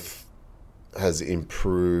Steph has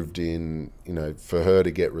improved in, you know, for her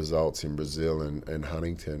to get results in Brazil and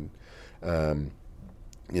Huntington.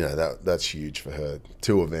 You know, that's huge for her.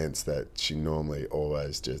 Two events that she normally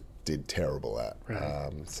always just did terrible at. Right.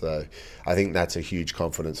 So I think that's a huge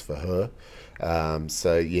confidence for her.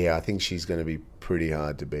 So yeah, I think she's going to be pretty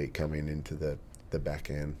hard to beat coming into the back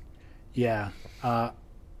end. Yeah.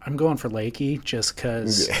 I'm going for Lakey just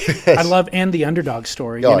because I love, and the underdog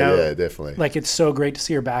story. You know? Yeah, definitely. Like, it's so great to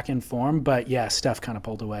see her back in form, but yeah, Steph kind of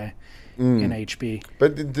pulled away in HB.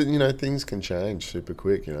 But, you know, things can change super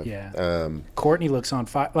quick, you know. Yeah. Courtney looks on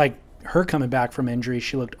fire. Like, her coming back from injury,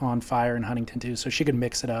 she looked on fire in Huntington too, so she could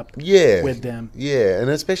mix it up with them. Yeah, and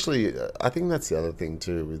especially, I think that's the other thing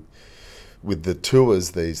too, with the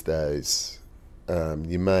tours these days,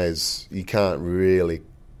 you can't really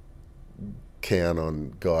count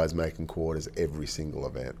on guys making quarters every single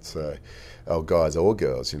event. So, guys or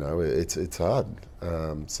girls, you know, it's hard.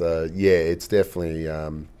 So yeah, it's definitely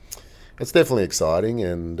exciting,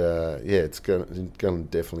 and yeah, it's going to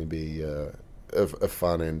definitely be a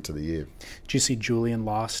fun end to the year. Did you see Julian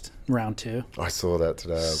lost round 2? I saw that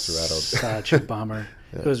today. I was rattled. Such a bummer.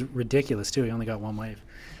 Yeah. It was ridiculous, too. He only got 1 wave.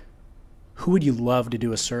 Who would you love to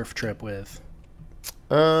do a surf trip with?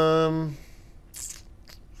 Thousands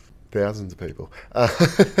of people.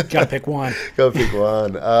 Gotta pick one. Gotta pick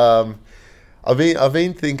one. I've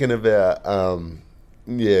been thinking about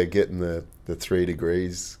getting the 3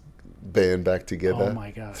 degrees band back together. Oh my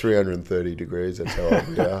gosh. 330 degrees, that's how old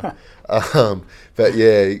we are. But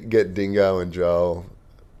yeah, get Dingo and Joel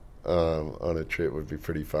on a trip would be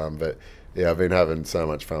pretty fun. But yeah, I've been having so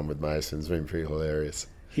much fun with Mason. It's been pretty hilarious.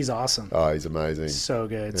 He's awesome. Oh, he's amazing. So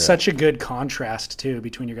good. Yeah. Such a good contrast, too,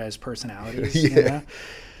 between your guys' personalities. Yeah. You know?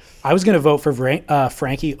 I was going to vote for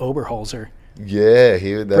Frankie Oberholzer. Yeah,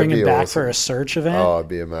 that'd bring him be back awesome. for a search event. Oh, it'd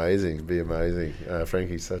be amazing. It'd be amazing.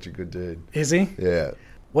 Frankie's such a good dude. Is he? Yeah.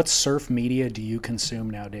 What surf media do you consume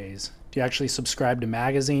nowadays? Do you actually subscribe to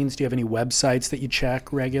magazines? Do you have any websites that you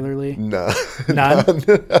check regularly? No. None?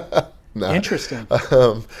 No. Interesting.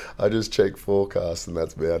 I just check forecasts and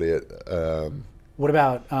that's about it. What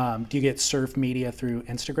about, do you get surf media through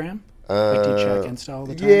Instagram? Like, do you check Insta all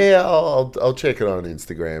the time? Yeah, I'll check it on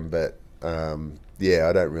Instagram, but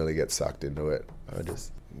I don't really get sucked into it.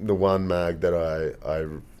 The one mag that I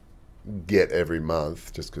get every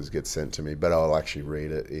month, just because it gets sent to me, but I'll actually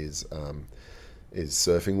read it, is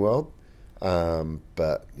Surfing World.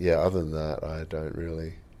 But yeah, other than that, I don't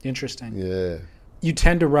really. Interesting. Yeah. You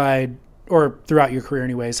tend to ride, or throughout your career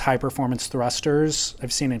anyways, high-performance thrusters.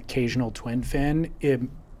 I've seen an occasional twin fin.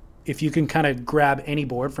 If you can kind of grab any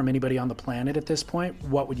board from anybody on the planet at this point,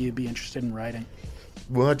 what would you be interested in riding?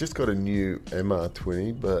 Well, I just got a new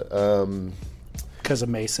MR20, but... Because of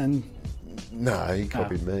Mason? No, he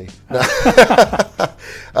copied me.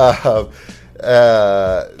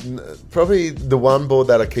 Probably the one board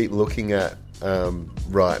that I keep looking at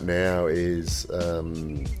right now is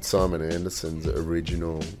Simon Anderson's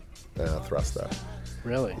original thruster.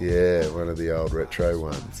 Really? Yeah, one of the old retro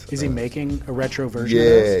ones. Is he making a retro version of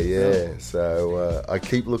those? Yeah. So I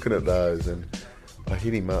keep looking at those, and I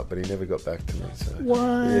hit him up, but he never got back to me. So.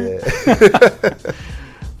 What? Yeah.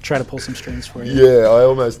 Try to pull some strings for you. Yeah, I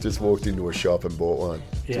almost just walked into a shop and bought one.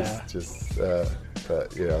 Yeah.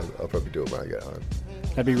 But yeah, I'll probably do it when I get home.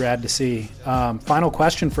 That'd be rad to see. Final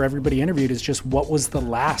question for everybody interviewed is just, what was the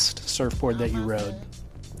last surfboard that you rode?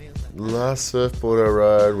 The last surfboard I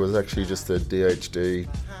rode was actually just a DHD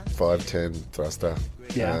 510 thruster.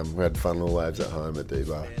 Yeah. We had fun little waves at home at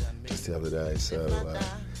D-Bar just the other day. So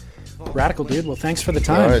radical, dude. Well, thanks for the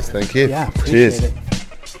time. All right, thank you. Yeah, appreciate Cheers. it.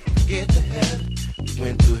 Get to heaven,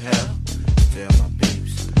 went through hell. Tell my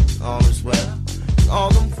peeps, all is well. All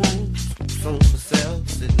them fools sold for sale,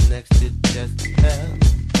 sitting next to just hell.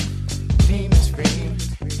 Demons scream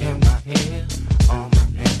in my head, on my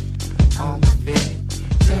neck, on my bed.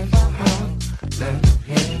 Let my heart, let my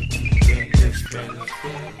head, get this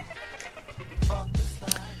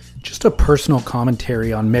Just a personal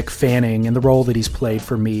commentary on Mick Fanning and the role that he's played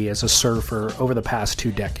for me as a surfer over the past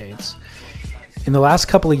 2 decades. In the last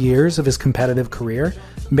couple of years of his competitive career,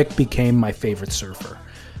 Mick became my favorite surfer,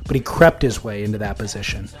 but he crept his way into that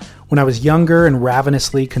position. When I was younger and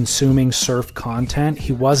ravenously consuming surf content,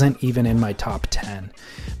 he wasn't even in my top 10.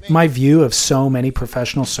 My view of so many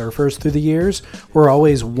professional surfers through the years were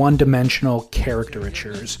always one-dimensional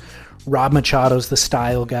caricatures. Rob Machado's the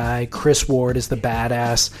style guy, Chris Ward is the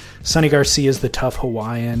badass, Sonny Garcia's the tough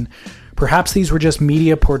Hawaiian. Perhaps these were just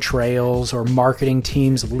media portrayals or marketing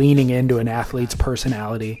teams leaning into an athlete's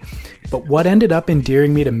personality. But what ended up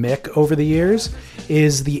endearing me to Mick over the years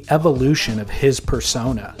is the evolution of his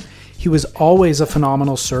persona. He was always a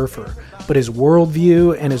phenomenal surfer, but his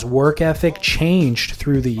worldview and his work ethic changed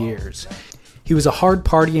through the years. He was a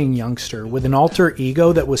hard-partying youngster with an alter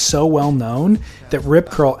ego that was so well known that Rip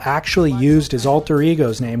Curl actually used his alter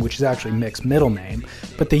ego's name, which is actually Mick's middle name,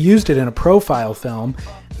 but they used it in a profile film,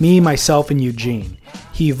 Me, Myself, and Eugene.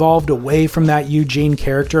 He evolved away from that Eugene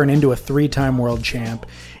character and into a 3-time world champ.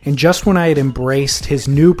 And just when I had embraced his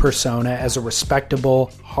new persona as a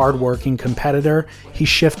respectable, hardworking competitor, he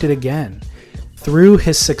shifted again. Through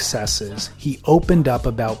his successes, he opened up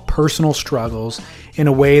about personal struggles in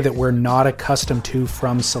a way that we're not accustomed to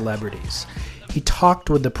from celebrities. He talked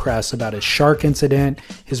with the press about his shark incident,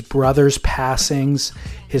 his brother's passings,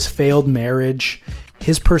 his failed marriage.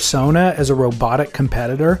 His persona as a robotic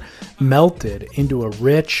competitor melted into a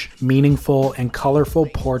rich, meaningful, and colorful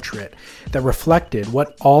portrait that reflected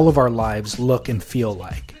what all of our lives look and feel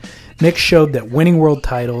like. Mick showed that winning world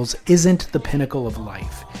titles isn't the pinnacle of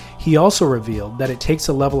life. He also revealed that it takes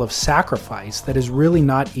a level of sacrifice that is really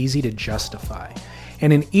not easy to justify.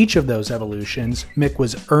 And in each of those evolutions, Mick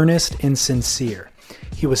was earnest and sincere.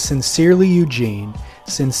 He was sincerely Eugene,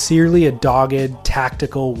 sincerely a dogged,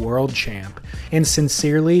 tactical world champ, and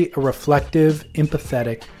sincerely a reflective,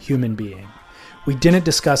 empathetic human being. We didn't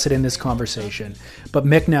discuss it in this conversation, but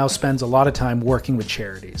Mick now spends a lot of time working with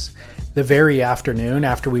charities. The very afternoon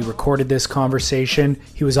after we recorded this conversation,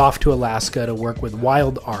 he was off to Alaska to work with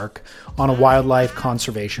Wild Ark on a wildlife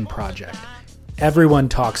conservation project. Everyone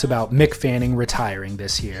talks about Mick Fanning retiring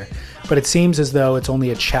this year, but it seems as though it's only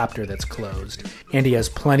a chapter that's closed, and he has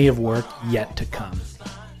plenty of work yet to come.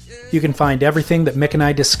 You can find everything that Mick and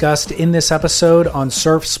I discussed in this episode on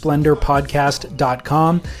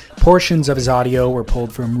surfsplendorpodcast.com. Portions of his audio were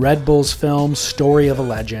pulled from Red Bull's film Story of a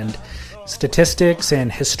Legend. Statistics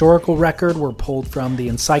and historical record were pulled from the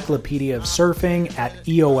Encyclopedia of Surfing at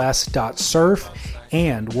eos.surf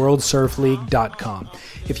and worldsurfleague.com.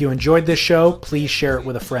 If you enjoyed this show, please share it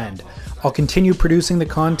with a friend. I'll continue producing the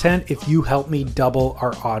content if you help me double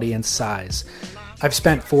our audience size. I've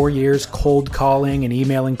spent 4 years cold calling and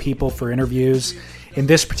emailing people for interviews. In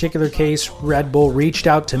this particular case, Red Bull reached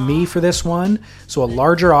out to me for this one, so a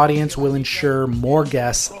larger audience will ensure more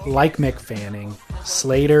guests like Mick Fanning.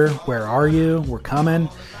 Slater, where are you? We're coming.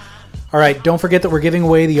 All right, don't forget that we're giving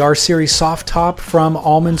away the R-Series Soft Top from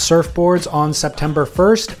Almond Surfboards on September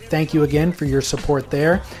 1st. Thank you again for your support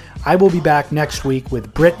there. I will be back next week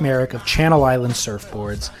with Britt Merrick of Channel Island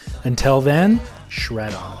Surfboards. Until then,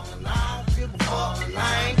 shred on.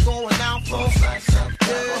 I ain't going out for